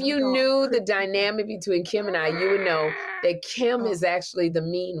if you knew the dynamic between Kim and I, you would know that Kim is actually the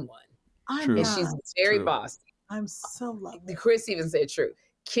mean one. True. And she's very bossy. I'm so lucky. Chris even said true.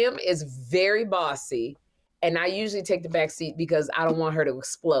 Kim is very bossy. And I usually take the back seat because I don't want her to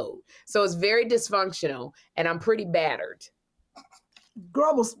explode. So it's very dysfunctional and I'm pretty battered. Girl,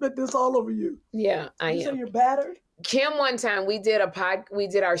 I'm gonna spit this all over you. Yeah, I am. You say you're battered? Kim, one time we did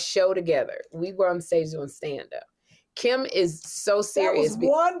our show together. We were on stage doing stand-up. Kim is so serious. That was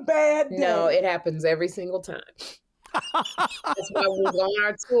one bad day. No, it happens every single time. That's why we're going on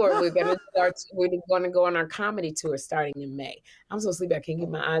our tour. We're going to go on our comedy tour starting in May. I'm so sleepy I can't keep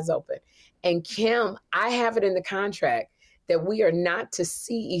my eyes open. And Kim, I have it in the contract that we are not to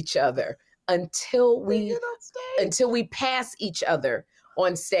see each other until we pass each other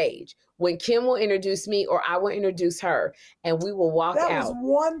on stage. When Kim will introduce me or I will introduce her and we will walk out. That was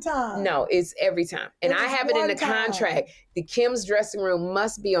one time. No, it's every time. And I have it in the contract. The Kim's dressing room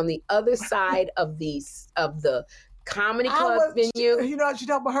must be on the other side of the comedy club venue. You know what she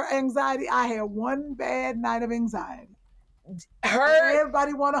talking about, her anxiety? I had one bad night of anxiety.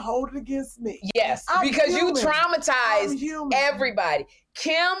 Everybody want to hold it against me. Yes, because you traumatized everybody.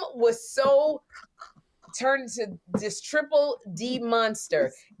 Kim was so turned into this triple D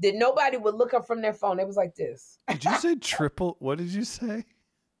monster that nobody would look up from their phone. It was like this. Did you say triple? What did you say?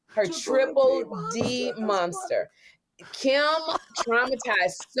 Her triple D monster. Kim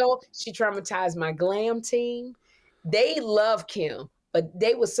traumatized. So she traumatized my glam team. They love Kim, but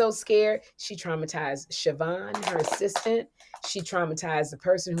they were so scared. She traumatized Siobhan, her assistant. She traumatized the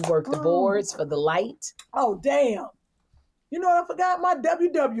person who worked the boards for the light. Oh, damn. You know what? I forgot my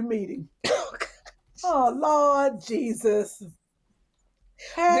WW meeting. Oh, Lord Jesus.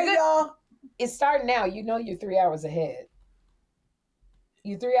 Hey, y'all. It's starting now. You know you're 3 hours ahead.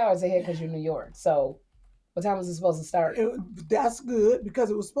 You're 3 hours ahead because you're in New York. So what time was it supposed to start? That's good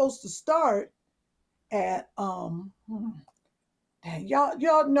because it was supposed to start at, dang,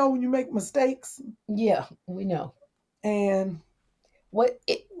 y'all know when you make mistakes? Yeah, we know. And wait,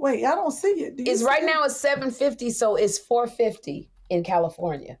 I don't see it. It's right now it's 7:50, so it's 4:50 in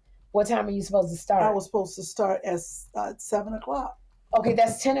California. What time are you supposed to start? I was supposed to start at 7 o'clock. Okay,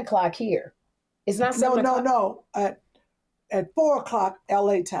 that's 10 o'clock here. It's not 7 o'clock. No. At 4 o'clock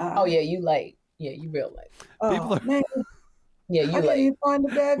LA time. Oh yeah, you late. Yeah, you real late. Oh, man. Yeah, you I late. can't even find the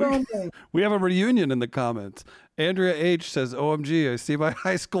daggone thing. We have a reunion in the comments. Andrea H says, OMG, I see my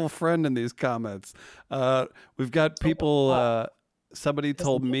high school friend in these comments. We've got people, somebody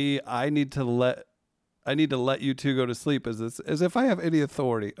told me I need to let you two go to sleep as if I have any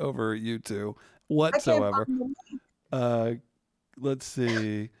authority over you two whatsoever. Let's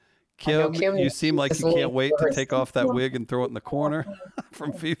see. Kim, you seem like you can't wait to take off that wig and throw it in the corner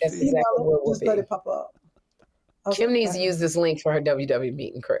from Fifi. That's exactly what Just let it pop up. Okay. Kim needs to use this link for her WW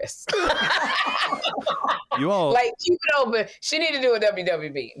meeting, Chris. You all keep it open. She need to do a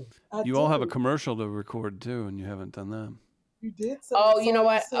WW meeting. You all have a commercial to record too, and you haven't done that. You did. Oh, you know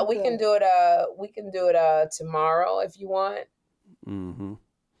what? We can do it. We can do it tomorrow if you want. Mm-hmm.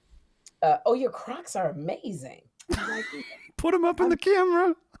 Your Crocs are amazing. Put them up in the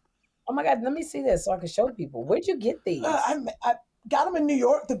camera. Oh my God! Let me see this so I can show people. Where'd you get these? I got them in New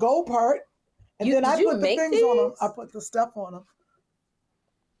York, the gold part, and then I put the things on them. I put the stuff on them.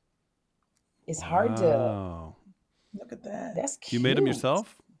 It's hard to look at that. That's cute. You made them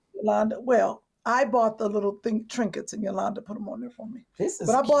yourself, Yolanda? Well, I bought the little trinkets, and Yolanda put them on there for me. This is.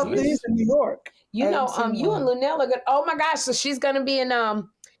 But I bought these in New York. You know, you and Lunell are good. Oh my gosh! So she's gonna be in. Her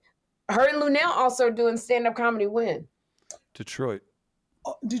and Lunell also are doing stand-up comedy. When? Detroit.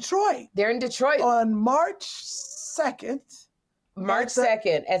 Detroit. They're in Detroit on March 2nd. March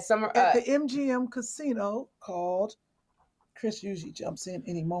 2nd at the MGM Casino called. Chris usually jumps in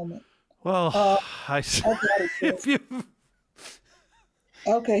any moment. Well, if you.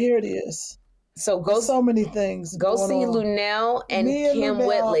 Okay, here it is. So go. There's so many things. Go see Lunell and Kim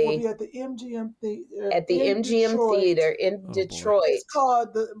Whitley will be at the MGM Theater. At the MGM Theater in Detroit. It's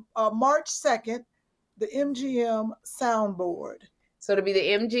called the March 2nd, the MGM Soundboard. So it'll be the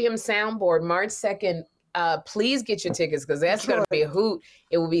MGM Soundboard, March 2nd Please get your tickets because that's going to be a hoot.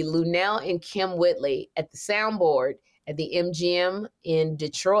 It will be Lunel and Kim Whitley at the Soundboard at the MGM in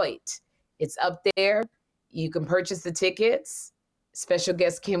Detroit. It's up there. You can purchase the tickets. Special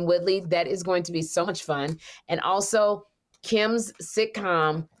guest Kim Whitley. That is going to be so much fun. And also Kim's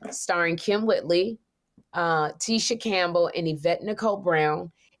sitcom starring Kim Whitley, Tisha Campbell, and Yvette Nicole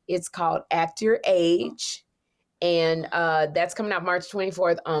Brown. It's called Act Your Age. And that's coming out March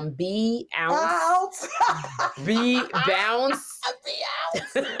 24th on B Ounce. B Bounce. B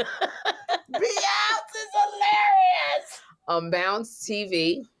Ounce. B Ounce is hilarious. On Bounce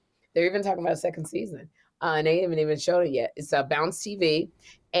TV. They're even talking about a second season. And they haven't even showed it yet. It's Bounce TV.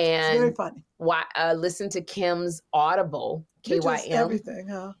 And It's very funny. Listen to Kim's Audible, You just KYM. everything,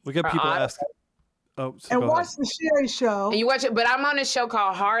 huh? We get Or people Audible. asking. Oh, so And go watch ahead. the Sherry Show. And you watch it, but I'm on a show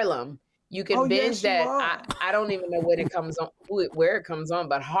called Harlem. You can Oh, binge yes, you that. are. I don't even know when it comes on, where it comes on,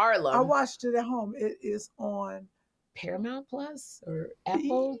 but Harlem. I watched it at home. It is on Paramount Plus or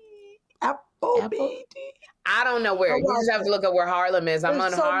Apple. Apple. Apple? I don't know where. I You just watched have to it. look up where Harlem is. I'm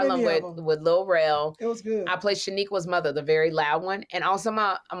There's on so Harlem many of with Lil Rel. It was good. I play Shaniqua's mother, the very loud one, and also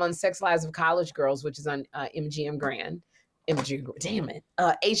I'm on Sex Lives of College Girls, which is on MGM Grand. Damn it.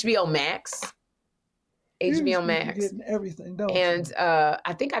 HBO Max. You HBO just be Max. getting everything, don't And you?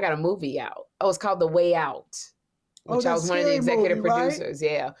 I think I got a movie out. Oh, it's called The Way Out, Oh, which I that was one of the scary executive movie, right? producers.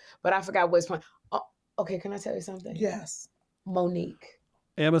 Yeah, but I forgot what's one. Oh, okay, can I tell you something? Yes. Monique.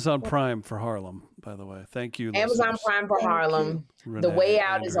 Amazon Prime for Harlem, by the way. Thank you. Amazon listeners. Prime for Thank Harlem. Renee, The Way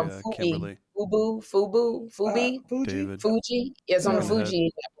Out is on Andrea, Fubi. Kimberly, Fubu, Fubi, Fuji. David. Fuji. It's on the Go ahead.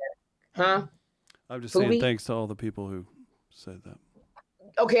 Fuji network. Huh? I'm just Fubi? saying thanks to all the people who said that.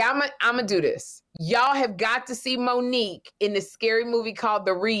 Okay, I'm gonna do this. Y'all have got to see Monique in the scary movie called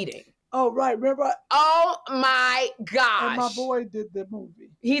The Reading. Oh, right. Remember? Oh my gosh. And my boy did the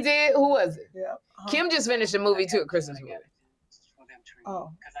movie. He did? Who was it? Yeah. Kim just finished a movie too, a Christmas movie.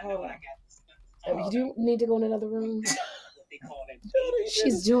 Oh, hold on. Oh, you do need to go in another room?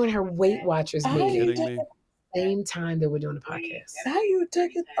 She's doing her Weight Watchers How you meeting Kidding me? same time that we're doing the podcast. How you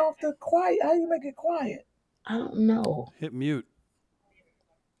take it off the quiet? How you make it quiet? I don't know. Hit mute.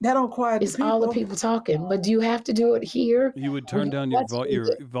 That don't quiet It's the people. all the people talking, but do you have to do it here? You would Or turn you down your, watch your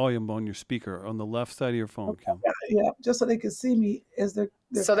music? volume on your speaker on the left side of your phone, Kim. Yeah, just so they can see me as their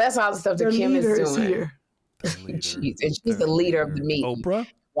So that's all the stuff their that Kim leader is is doing. here. The leader, Jeez, and she's their the leader of the meeting. Oprah?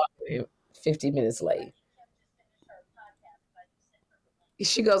 50 minutes late.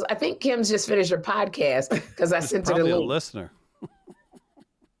 She goes, I think Kim's just finished her podcast because I She's sent her the probably a link. listener.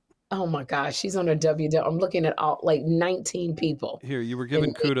 Oh my gosh, she's on her WW. I'm looking at all like 19 people. Here, you were giving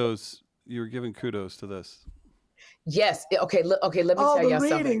And- kudos. You were giving kudos to this. Yes. Okay. Let me Oh, tell the y'all reading.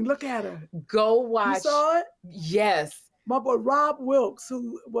 something. Look at her. Go You watch. saw it? Yes. My boy Rob Wilkes,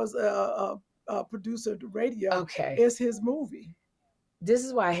 who was a producer of the radio, Okay. is his movie. This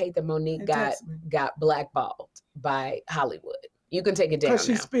is why I hate that Monique And got text me. blackballed by Hollywood. You can take it down Because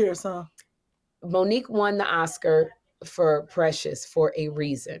now. she's Spears, huh? Monique won the Oscar for Precious for a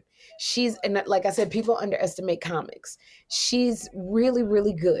reason. And like I said, people underestimate comics. She's really,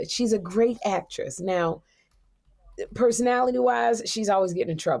 really good. She's a great actress. Now, personality-wise, she's always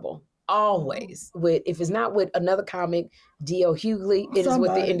getting in trouble. Always. If it's not with another comic, D.O. Hughley, it is with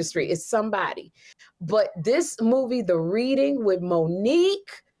the Somebody. industry. It's somebody. But this movie, The Reading with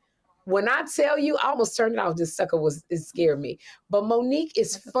Monique, when I tell you, I almost turned it off. This sucker it scared me. But Monique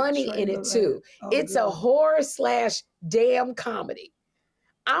is Look at the funny in trailer, it too. Oh, It's a good. horror/damn comedy.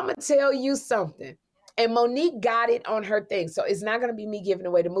 I'm going to tell you something. And Monique got it on her thing. So it's not going to be me giving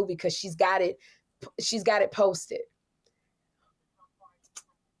away the movie because she's got it posted.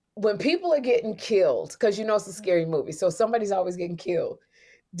 When people are getting killed, because you know it's a scary movie, so somebody's always getting killed.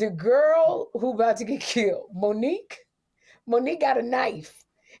 The girl who about to get killed, Monique got a knife.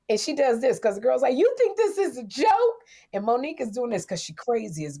 And she does this because the girl's like, you think this is a joke? And Monique is doing this because she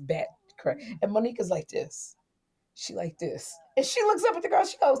crazy as bat. And Monique is like this. She like this. And she looks up at the girl.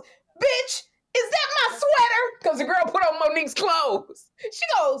 She goes, bitch, is that my sweater? Because the girl put on Monique's clothes. She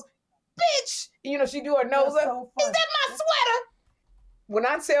goes, bitch. You know, she do her nose That's up. so Is funny. that my sweater? When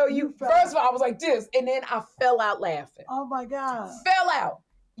I tell you, You fell first of all, I was like this. And then I fell out laughing. Oh my God. Fell out.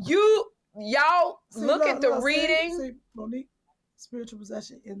 Y'all See, look at the look, see, reading. see, Monique, spiritual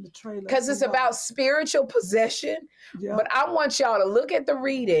possession in the trailer. Because it's about spiritual possession. Yeah. But I want y'all to look at the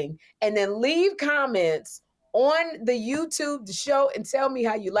reading and then leave comments on the YouTube, the show, and tell me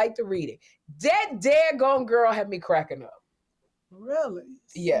how you like the reading. That daggone girl had me cracking up. Really?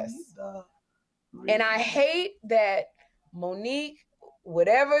 Yes. See the And I reading. hate that Monique,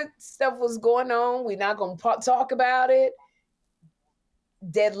 whatever stuff was going on, we're not going to talk about it,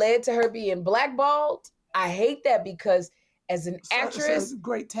 that led to her being blackballed. I hate that because as an actress,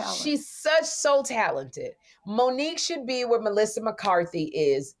 great talent. She's so talented. Monique should be where Melissa McCarthy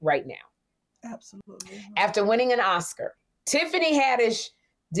is right now. Absolutely. After winning an Oscar. Tiffany Haddish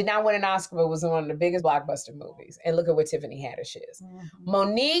did not win an Oscar, but was one of the biggest blockbuster movies. And look at where Tiffany Haddish is. Mm-hmm.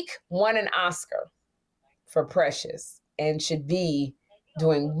 Monique won an Oscar for Precious and should be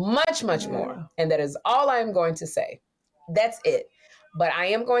doing much more. And that is all I am going to say. That's it. But I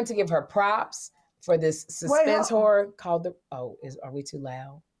am going to give her props for this suspense horror called are we too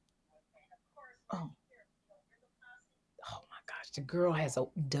loud? Oh my gosh, the girl has a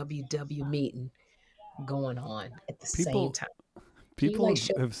WW meeting going on at the same time. People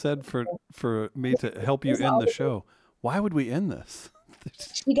have said for me to help you end the show. Why would we end this?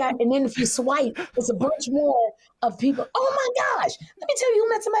 And then if you swipe, there's a bunch more of people. Oh my gosh, let me tell you who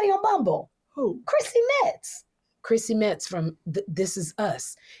met somebody on Bumble. Who? Chrissy Metz. Chrissy Metz from This Is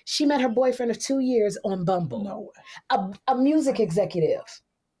Us. She met her boyfriend of 2 years on Bumble. No way. A music executive.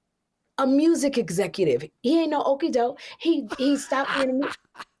 A music executive. He ain't no okie doke. He stopped being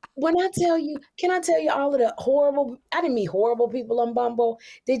When I tell you, can I tell you all of the horrible, I didn't meet horrible people on Bumble.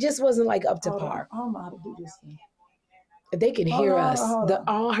 They just wasn't like up to par. I don't know how to do this thing. They can hear us.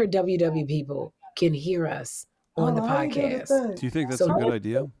 All her WW people can hear us on the podcast. Do you think that's a good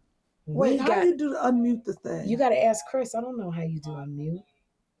idea? Wait, how do you do to unmute the thing? You got to ask Chris. I don't know how you do unmute.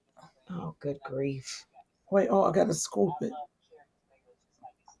 Oh, good grief. Wait, I got to scoop it.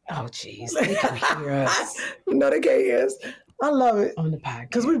 Oh, jeez. They can hear us. No, they can't hear us. I love it. On the podcast.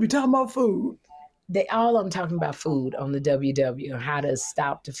 Because we be talking about food. I'm talking about food on the WW, how to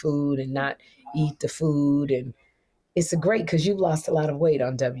stop the food and not eat the food. And it's great because you've lost a lot of weight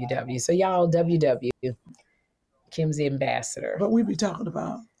on WW. So y'all, WW, Kim's the ambassador. But we be talking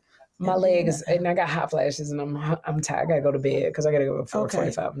about. My legs, and I got hot flashes, and I'm tired. I gotta go to bed because I gotta go at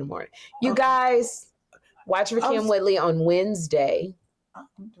 4:45 in the morning. You guys, watch for Kim Whitley on Wednesday. I'm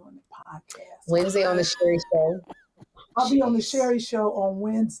doing the podcast. Wednesday on the Sherry Show. I'll be on the Sherry Show on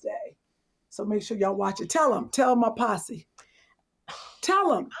Wednesday, so make sure y'all watch it. Tell my posse. Tell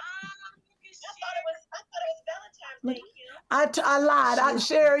them. I thought it was Valentine's Day. I lied.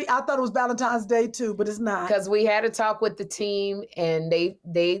 Sherry, I thought it was Valentine's Day too, but it's not. Because we had a talk with the team, and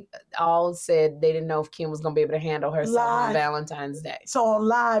they all said they didn't know if Kim was going to be able to handle herself on Valentine's Day. So on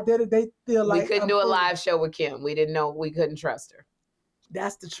live, they feel like we couldn't do a live show with Kim. We didn't know, we couldn't trust her.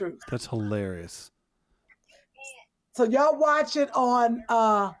 That's the truth. That's hilarious. So y'all watch it on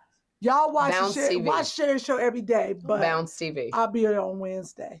Bounce TV. Watch Sherry Show every day, but Bounce TV. I'll be there on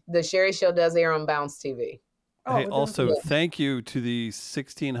Wednesday. The Sherry Show does air on Bounce TV. Hey, also, thank you to the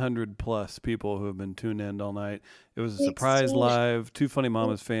 1,600 plus people who have been tuned in all night. It was a surprise live. Two Funny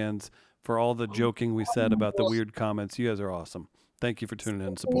Mamas fans for all the joking we said about the weird comments. You guys are awesome. Thank you for tuning in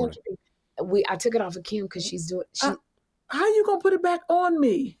and supporting. I took it off of Kim because she's doing. How you gonna put it back on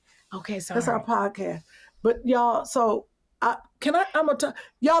me? Okay, sorry. That's our podcast. But y'all, so I'm gonna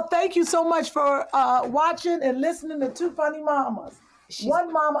y'all. Thank you so much for watching and listening to Two Funny Mamas.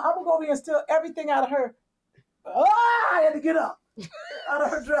 One mama, I'm gonna go over here and steal everything out of her. I had to get up out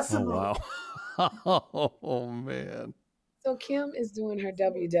of her dressing room. Wow. Oh man. So Kim is doing her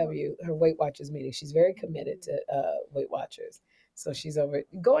WW, her Weight Watchers meeting. She's very committed to Weight Watchers. So she's over.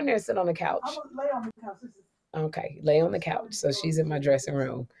 Go in there and sit on the couch. I'm gonna lay on the couch. Okay, lay on the couch. So she's in my dressing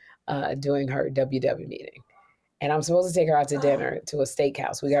room doing her WW meeting. And I'm supposed to take her out to dinner to a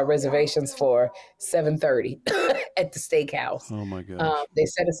steakhouse. We got reservations for 7:30 at the steakhouse. Oh my gosh. They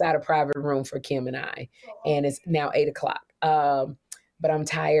set aside a private room for Kim and I, and it's now 8:00. But I'm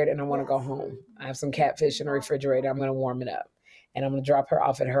tired and I want to go home. I have some catfish in the refrigerator. I'm going to warm it up, and I'm going to drop her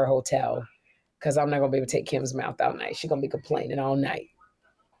off at her hotel because I'm not going to be able to take Kim's mouth all night. She's going to be complaining all night.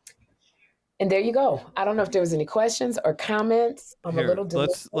 And there you go. I don't know if there was any questions or comments. I'm a little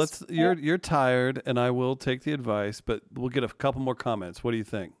delicious. Let's you're tired, and I will take the advice, but we'll get a couple more comments. What do you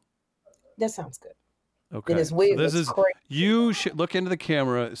think? That sounds good. Okay. It is weird. So this is crazy. You should look into the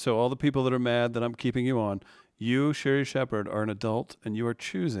camera. So all the people that are mad that I'm keeping you on, you, Sherry Shepherd, are an adult, and you are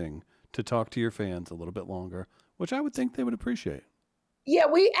choosing to talk to your fans a little bit longer, which I would think they would appreciate. Yeah,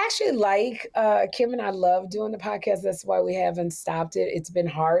 we actually like, Kim and I love doing the podcast. That's why we haven't stopped it. It's been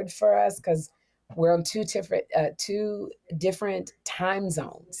hard for us because we're on two different time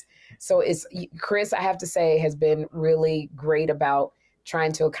zones. So Chris, I have to say, has been really great about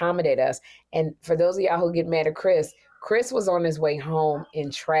trying to accommodate us. And for those of y'all who get mad at Chris was on his way home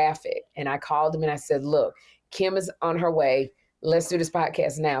in traffic. And I called him and I said, look, Kim is on her way. Let's do this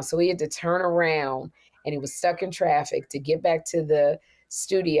podcast now. So he had to turn around and he was stuck in traffic to get back to the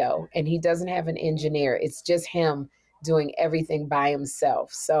studio, and he doesn't have an engineer. It's just him doing everything by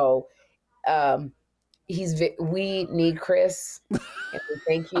himself. So we need Chris. And we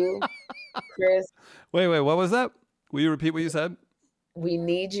thank you, Chris. Wait, what was that? Will you repeat what you said? We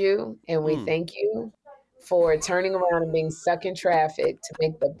need you, and we thank you for turning around and being stuck in traffic to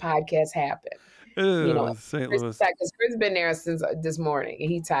make the podcast happen. Ew, St. Louis. Because Chris been there since this morning, and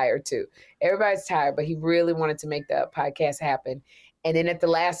he's tired too. Everybody's tired, but he really wanted to make the podcast happen. And then at the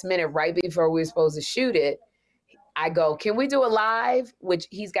last minute, right before we were supposed to shoot it, I go, "Can we do a live?" Which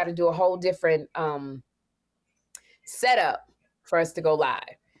he's got to do a whole different setup for us to go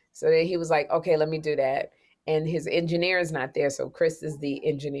live. So then he was like, "Okay, let me do that." And his engineer is not there, so Chris is the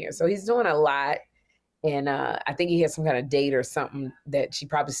engineer. So he's doing a lot, and I think he has some kind of date or something that she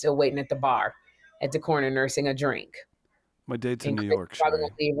probably still waiting at the bar at the corner nursing a drink. My date's in New Chris York. probably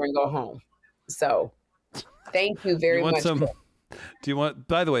won't leave her and go home. So thank you very much. Do you want?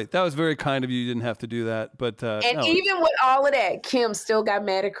 By the way, that was very kind of you. You didn't have to do that, but even with all of that, Kim still got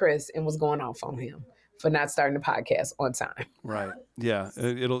mad at Chris and was going off on him for not starting the podcast on time. Right? Yeah.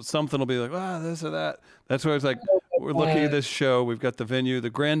 Something will be like, this or that. That's where it's like, we're looking at this show. We've got the venue,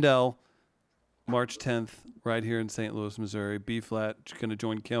 the Grandel, March 10th, right here in St. Louis, Missouri. B-flat. Going to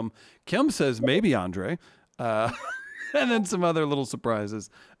join Kim. Kim says maybe Andre, and then some other little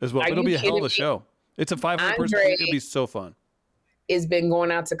surprises as well. It'll be a hell of a show. It's a 500 person. It'll be so fun. Has been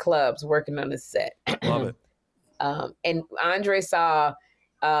going out to clubs working on the set. Love it. And Andre saw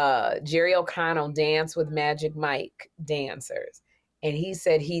Jerry O'Connell dance with Magic Mike dancers. And he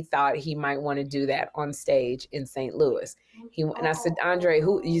said he thought he might want to do that on stage in St. Louis. And I said, Andre,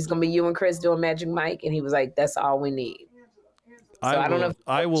 he's going to be you and Chris doing Magic Mike? And he was like, that's all we need. So I don't know if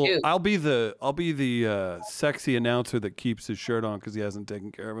I'll be the sexy announcer that keeps his shirt on because he hasn't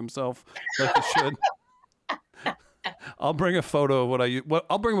taken care of himself like he should. I'll bring a photo of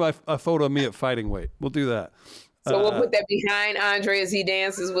I'll bring a photo of me at fighting weight. We'll do that. So we'll put that behind Andre as he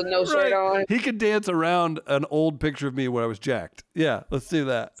dances with no shirt on. He could dance around an old picture of me where I was jacked. Yeah, let's do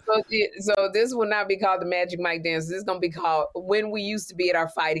that. So this will not be called the Magic Mike dance. This is going to be called when we used to be at our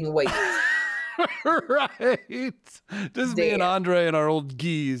fighting weight. Right. Just me and Andre and our old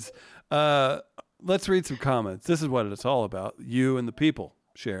geese. Let's read some comments. This is what it's all about. You and the people,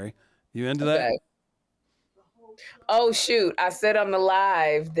 Sherry. You into that? Oh, shoot. I said on the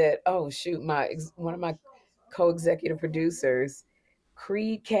live that, one of my co-executive producers,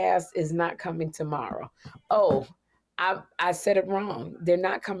 Creedcast is not coming tomorrow. Oh, I said it wrong. They're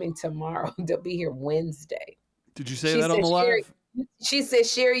not coming tomorrow. They'll be here Wednesday. Did you say that on the live? She said,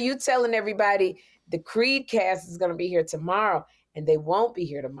 Sherry, you telling everybody the Creedcast is going to be here tomorrow, and they won't be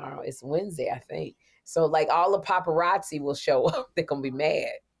here tomorrow. It's Wednesday, I think. So, like, all the paparazzi will show up. They're going to be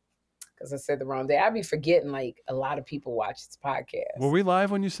mad because I said the wrong day. I'd be forgetting, like, a lot of people watch this podcast. Were we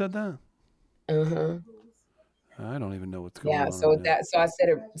live when you said that? Uh-huh. I don't even know what's going on. Yeah, so I said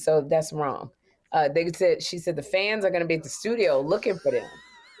it. So that's wrong. She said the fans are going to be at the studio looking for them,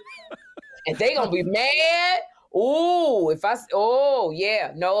 and they gonna be mad. No, the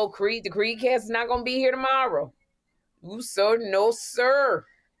Creedcast is not gonna be here tomorrow. Ooh, sir, no, sir.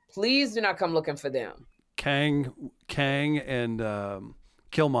 Please do not come looking for them. Kang and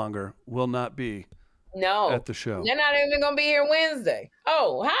Killmonger will not be at the show. They're not even gonna be here Wednesday.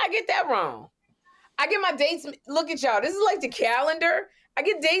 Oh, how I get that wrong? I get my dates. Look at y'all. This is like the calendar. I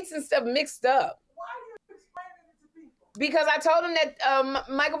get dates and stuff mixed up. Why are you explaining it to people? Because I told them that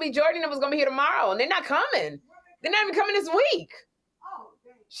Michael B. Jordan was going to be here tomorrow, and they're not coming. They're not even coming this week. Oh,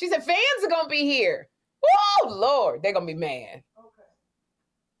 dang. She said fans are going to be here. Oh, Lord. They're going to be mad. Okay.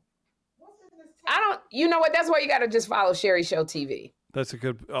 What's in this you know what? That's why you got to just follow Sherry Show TV. That's a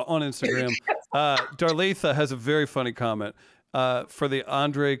good, on Instagram. Darletha has a very funny comment. For the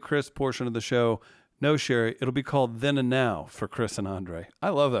Andre Chris portion of the show, no, Sherry, it'll be called Then and Now for Chris and Andre. I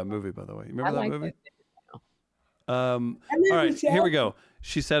love that movie, by the way. You remember that movie? All right, here we go.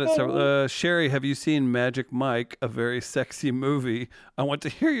 She said it. Sherry, have you seen Magic Mike, a very sexy movie? I want to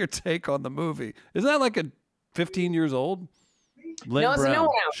hear your take on the movie. Isn't that like a 15 years old? Lynn no, it's Brown. a new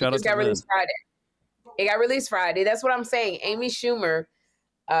one now. Shout It out to got Lynn. released Friday. It got released Friday. That's what I'm saying. Amy Schumer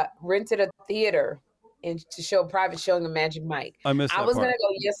rented a theater to show a private showing of Magic Mike. I missed that I was part. going to go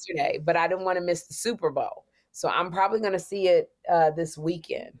yesterday, but I didn't want to miss the Super Bowl. So I'm probably going to see it this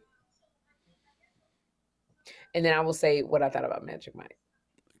weekend. And then I will say what I thought about Magic Mike.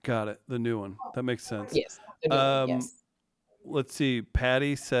 Got it. The new one. That makes sense. Yes. The new one, yes. Let's see.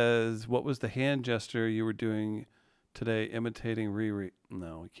 Patty says, what was the hand gesture you were doing today imitating Riri?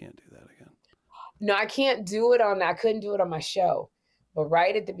 No, we can't do that again. No, I can't do it I couldn't do it on my show. But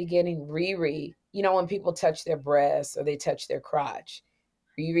right at the beginning, Riri, you know, when people touch their breasts or they touch their crotch,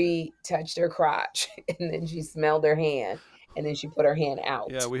 Riri touched her crotch and then she smelled her hand and then she put her hand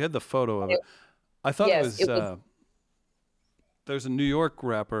out. Yeah, we had the photo of it. I thought Yes, it was. There's a New York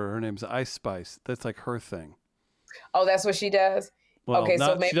rapper. Her name's Ice Spice. That's like her thing. Oh, that's what she does? Well, Okay,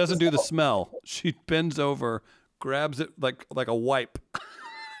 so maybe she doesn't do the it's- smell. She bends over, grabs it like a wipe.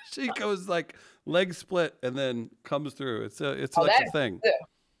 She goes like leg split and then comes through. It's like a that's thing.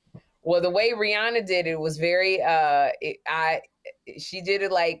 good. Well, the way Rihanna did it was very she did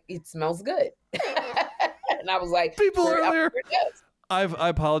it like it smells good. And I was like, People earlier. it does. I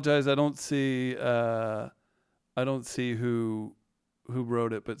apologize. I don't see who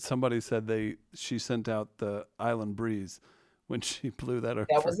wrote it, but somebody said she sent out the Island Breeze when she blew that over.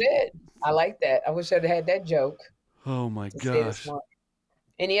 That was it. I like that. I wish I'd had that joke. Oh my to say this gosh. morning.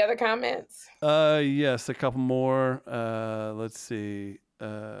 Any other comments? Yes, a couple more. Let's see.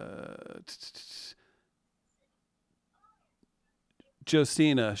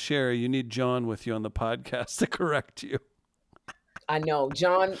 Josina, Sherry, you need John with you on the podcast to correct you. I know.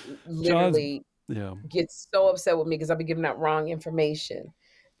 John literally Yeah. gets so upset with me because I'll be giving out wrong information,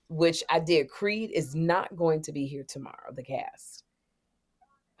 which I did. Creed is not going to be here tomorrow, the cast.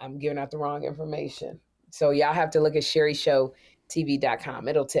 I'm giving out the wrong information. So y'all have to look at sherryshowtv.com.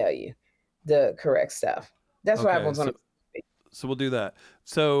 It'll tell you the correct stuff. That's what happens on So we'll do that.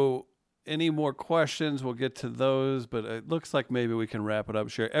 So any more questions, we'll get to those, but it looks like maybe we can wrap it up.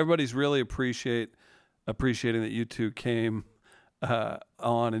 Sherry, everybody's really appreciating that you two came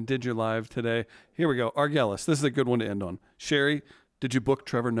on and did your live today. Here we go. Argelis, this is a good one to end on. Sherry, did you book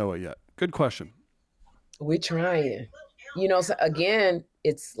Trevor Noah yet? Good question. We're trying. So again,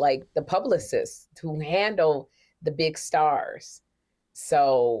 it's like the publicists who handle the big stars.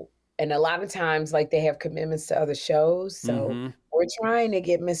 So, and a lot of times, like they have commitments to other shows. So we're trying to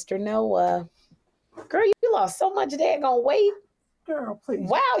get Mr. Noah. Girl, you lost so much daggone weight. Girl, please.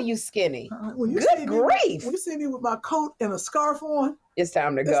 Wow, you skinny. When you Good see grief. When you see me with my coat and a scarf on, It's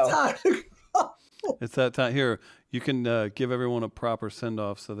time to it's go. time to go. It's that time. Here, you can give everyone a proper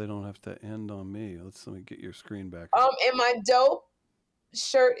send-off so they don't have to end on me. Let me get your screen back. And my dope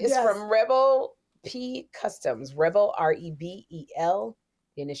shirt is Yes. from Rebel P Customs. Rebel, REBEL,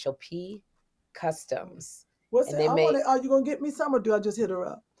 the initial P Customs. What's And it? they Are you gonna get me some, or do I just hit her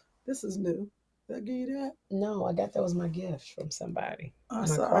up? This is new. Did I give you that? No, I got that was my gift from somebody. I My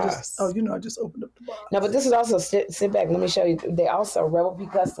saw. cross. I just opened up the box. No, but this is also sit back. Let me show you. They also Rebel P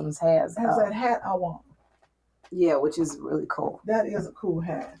Customs has that hat I want. yeah, which is really cool. That is a cool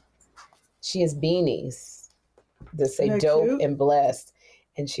hat. She has beanies that say Isn't that dope cute? and blessed,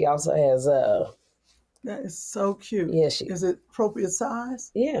 and she also has That is so cute. yeah Is it appropriate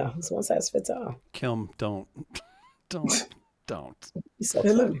size? yeah, it's one size fits all. Kim, don't. It's so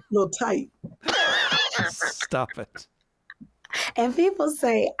It look funny. a little tight. Stop it. And people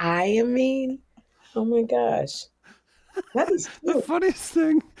say I am mean. Oh my gosh. That is The cute. funniest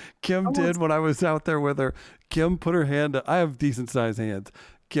thing Kim did when I was out there with her, Kim put her hand up. I have decent sized hands.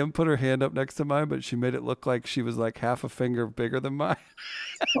 Kim put her hand up next to mine, but she made it look like she was like half a finger bigger than mine.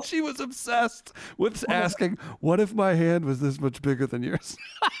 She was obsessed with asking, what if my hand was this much bigger than yours?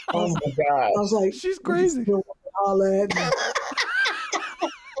 Oh my gosh. I was like, She's crazy. Holla at me.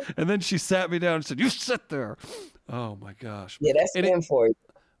 And then she sat me down and said, you sit there. Oh my gosh. Yeah, that's And him for you.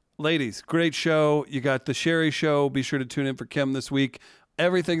 Ladies, great show. You got the Sherry Show. Be sure to tune in for Kim this week.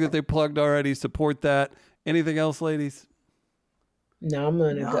 Everything that they plugged already, support that. Anything else, ladies? No, I'm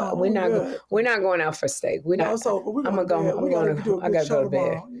gonna No, go. we're good. We're not going out for steak. We're No, not. it's over. We're I'm gonna go. bed. I'm We gotta gonna. do a I good gotta show go to bed.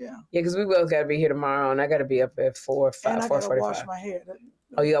 tomorrow. Yeah. Yeah, because we both gotta be here tomorrow, and I gotta be up at 4, And 5, I gotta wash 4:45. my hair.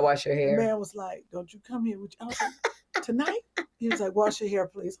 Oh, you gotta wash your The hair. man was like, "Don't you come here?" I was like, "Tonight?" He was like, "Wash your hair,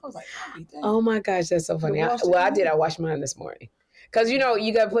 please." I was like, "I'll be there." Oh my gosh, that's so funny. wash it I out? did. I washed mine this morning. Because, you got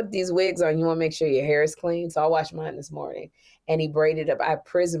to put these wigs on. You want to make sure your hair is clean. So I washed mine this morning. And he braided up. I have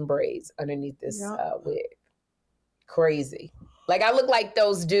prison braids underneath this wig. Crazy. Like, I look like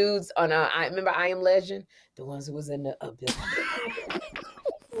those dudes on, I remember I Am Legend? The ones who was in the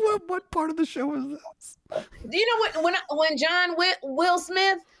What part of the show is this? You know when John Will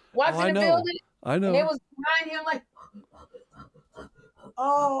Smith walked I in the know. building? I know. And it was behind him like,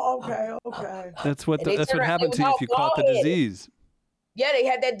 Oh, okay. That's what And they that's what turned around, happened it to you was if you all caught the bald-headed. disease. yeah, they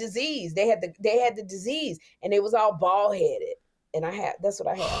had that disease. They had the disease, and it was all bald headed. And that's what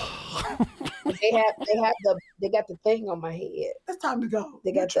I had. They got the thing on my head. It's time to go.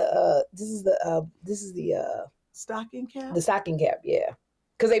 They got this is the stocking cap. The stocking cap, yeah.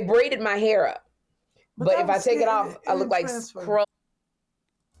 Because they braided my hair up. But that if I was take it it- off, it I look didn't like transfer. scroll.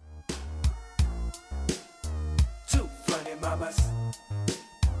 Two funny mamas.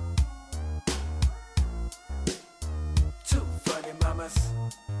 Two funny mamas.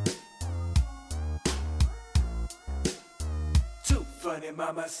 Two funny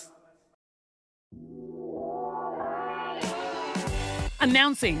mamas.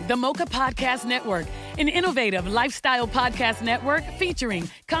 Announcing the Mocha Podcast Network, an innovative lifestyle podcast network featuring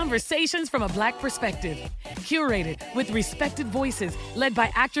conversations from a Black perspective. Curated with respected voices, led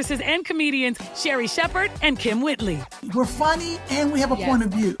by actresses and comedians Sherry Shepherd and Kim Whitley. We're funny and we have a point of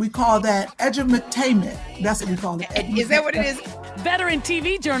view. We call that edutainment. That's what we call it. Is that what it is? Veteran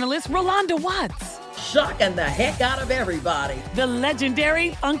TV journalist Rolanda Watts. Shocking the heck out of everybody. The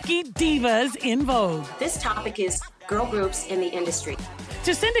legendary Funky Divas in Vogue. This topic is girl groups in the industry.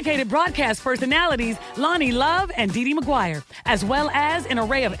 To syndicated broadcast personalities Lonnie Love and Dee Dee McGuire, as well as an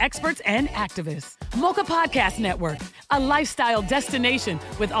array of experts and activists. Mocha Podcast Network, a lifestyle destination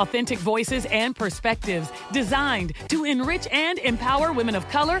with authentic voices and perspectives designed to enrich and empower women of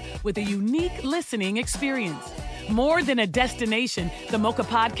color with a unique listening experience. More than a destination, the Mocha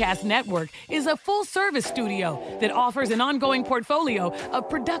Podcast Network is a full-service studio that offers an ongoing portfolio of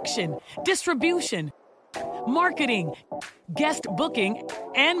production, distribution, marketing, guest booking,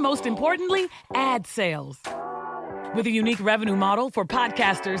 and most importantly, ad sales. With a unique revenue model for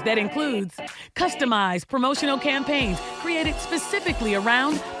podcasters that includes customized promotional campaigns created specifically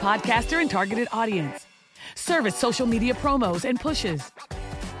around podcaster and targeted audience, service social media promos and pushes,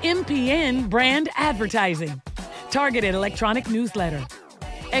 MPN brand advertising, targeted electronic newsletter,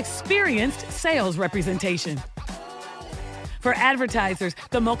 experienced sales representation. For advertisers,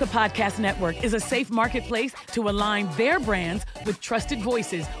 the Mocha Podcast Network is a safe marketplace to align their brands with trusted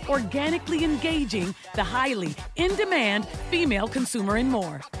voices, organically engaging the highly in-demand female consumer and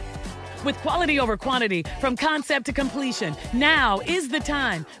more. With quality over quantity, from concept to completion, now is the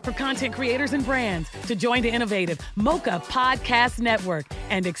time for content creators and brands to join the innovative Mocha Podcast Network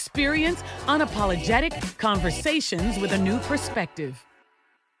and experience unapologetic conversations with a new perspective.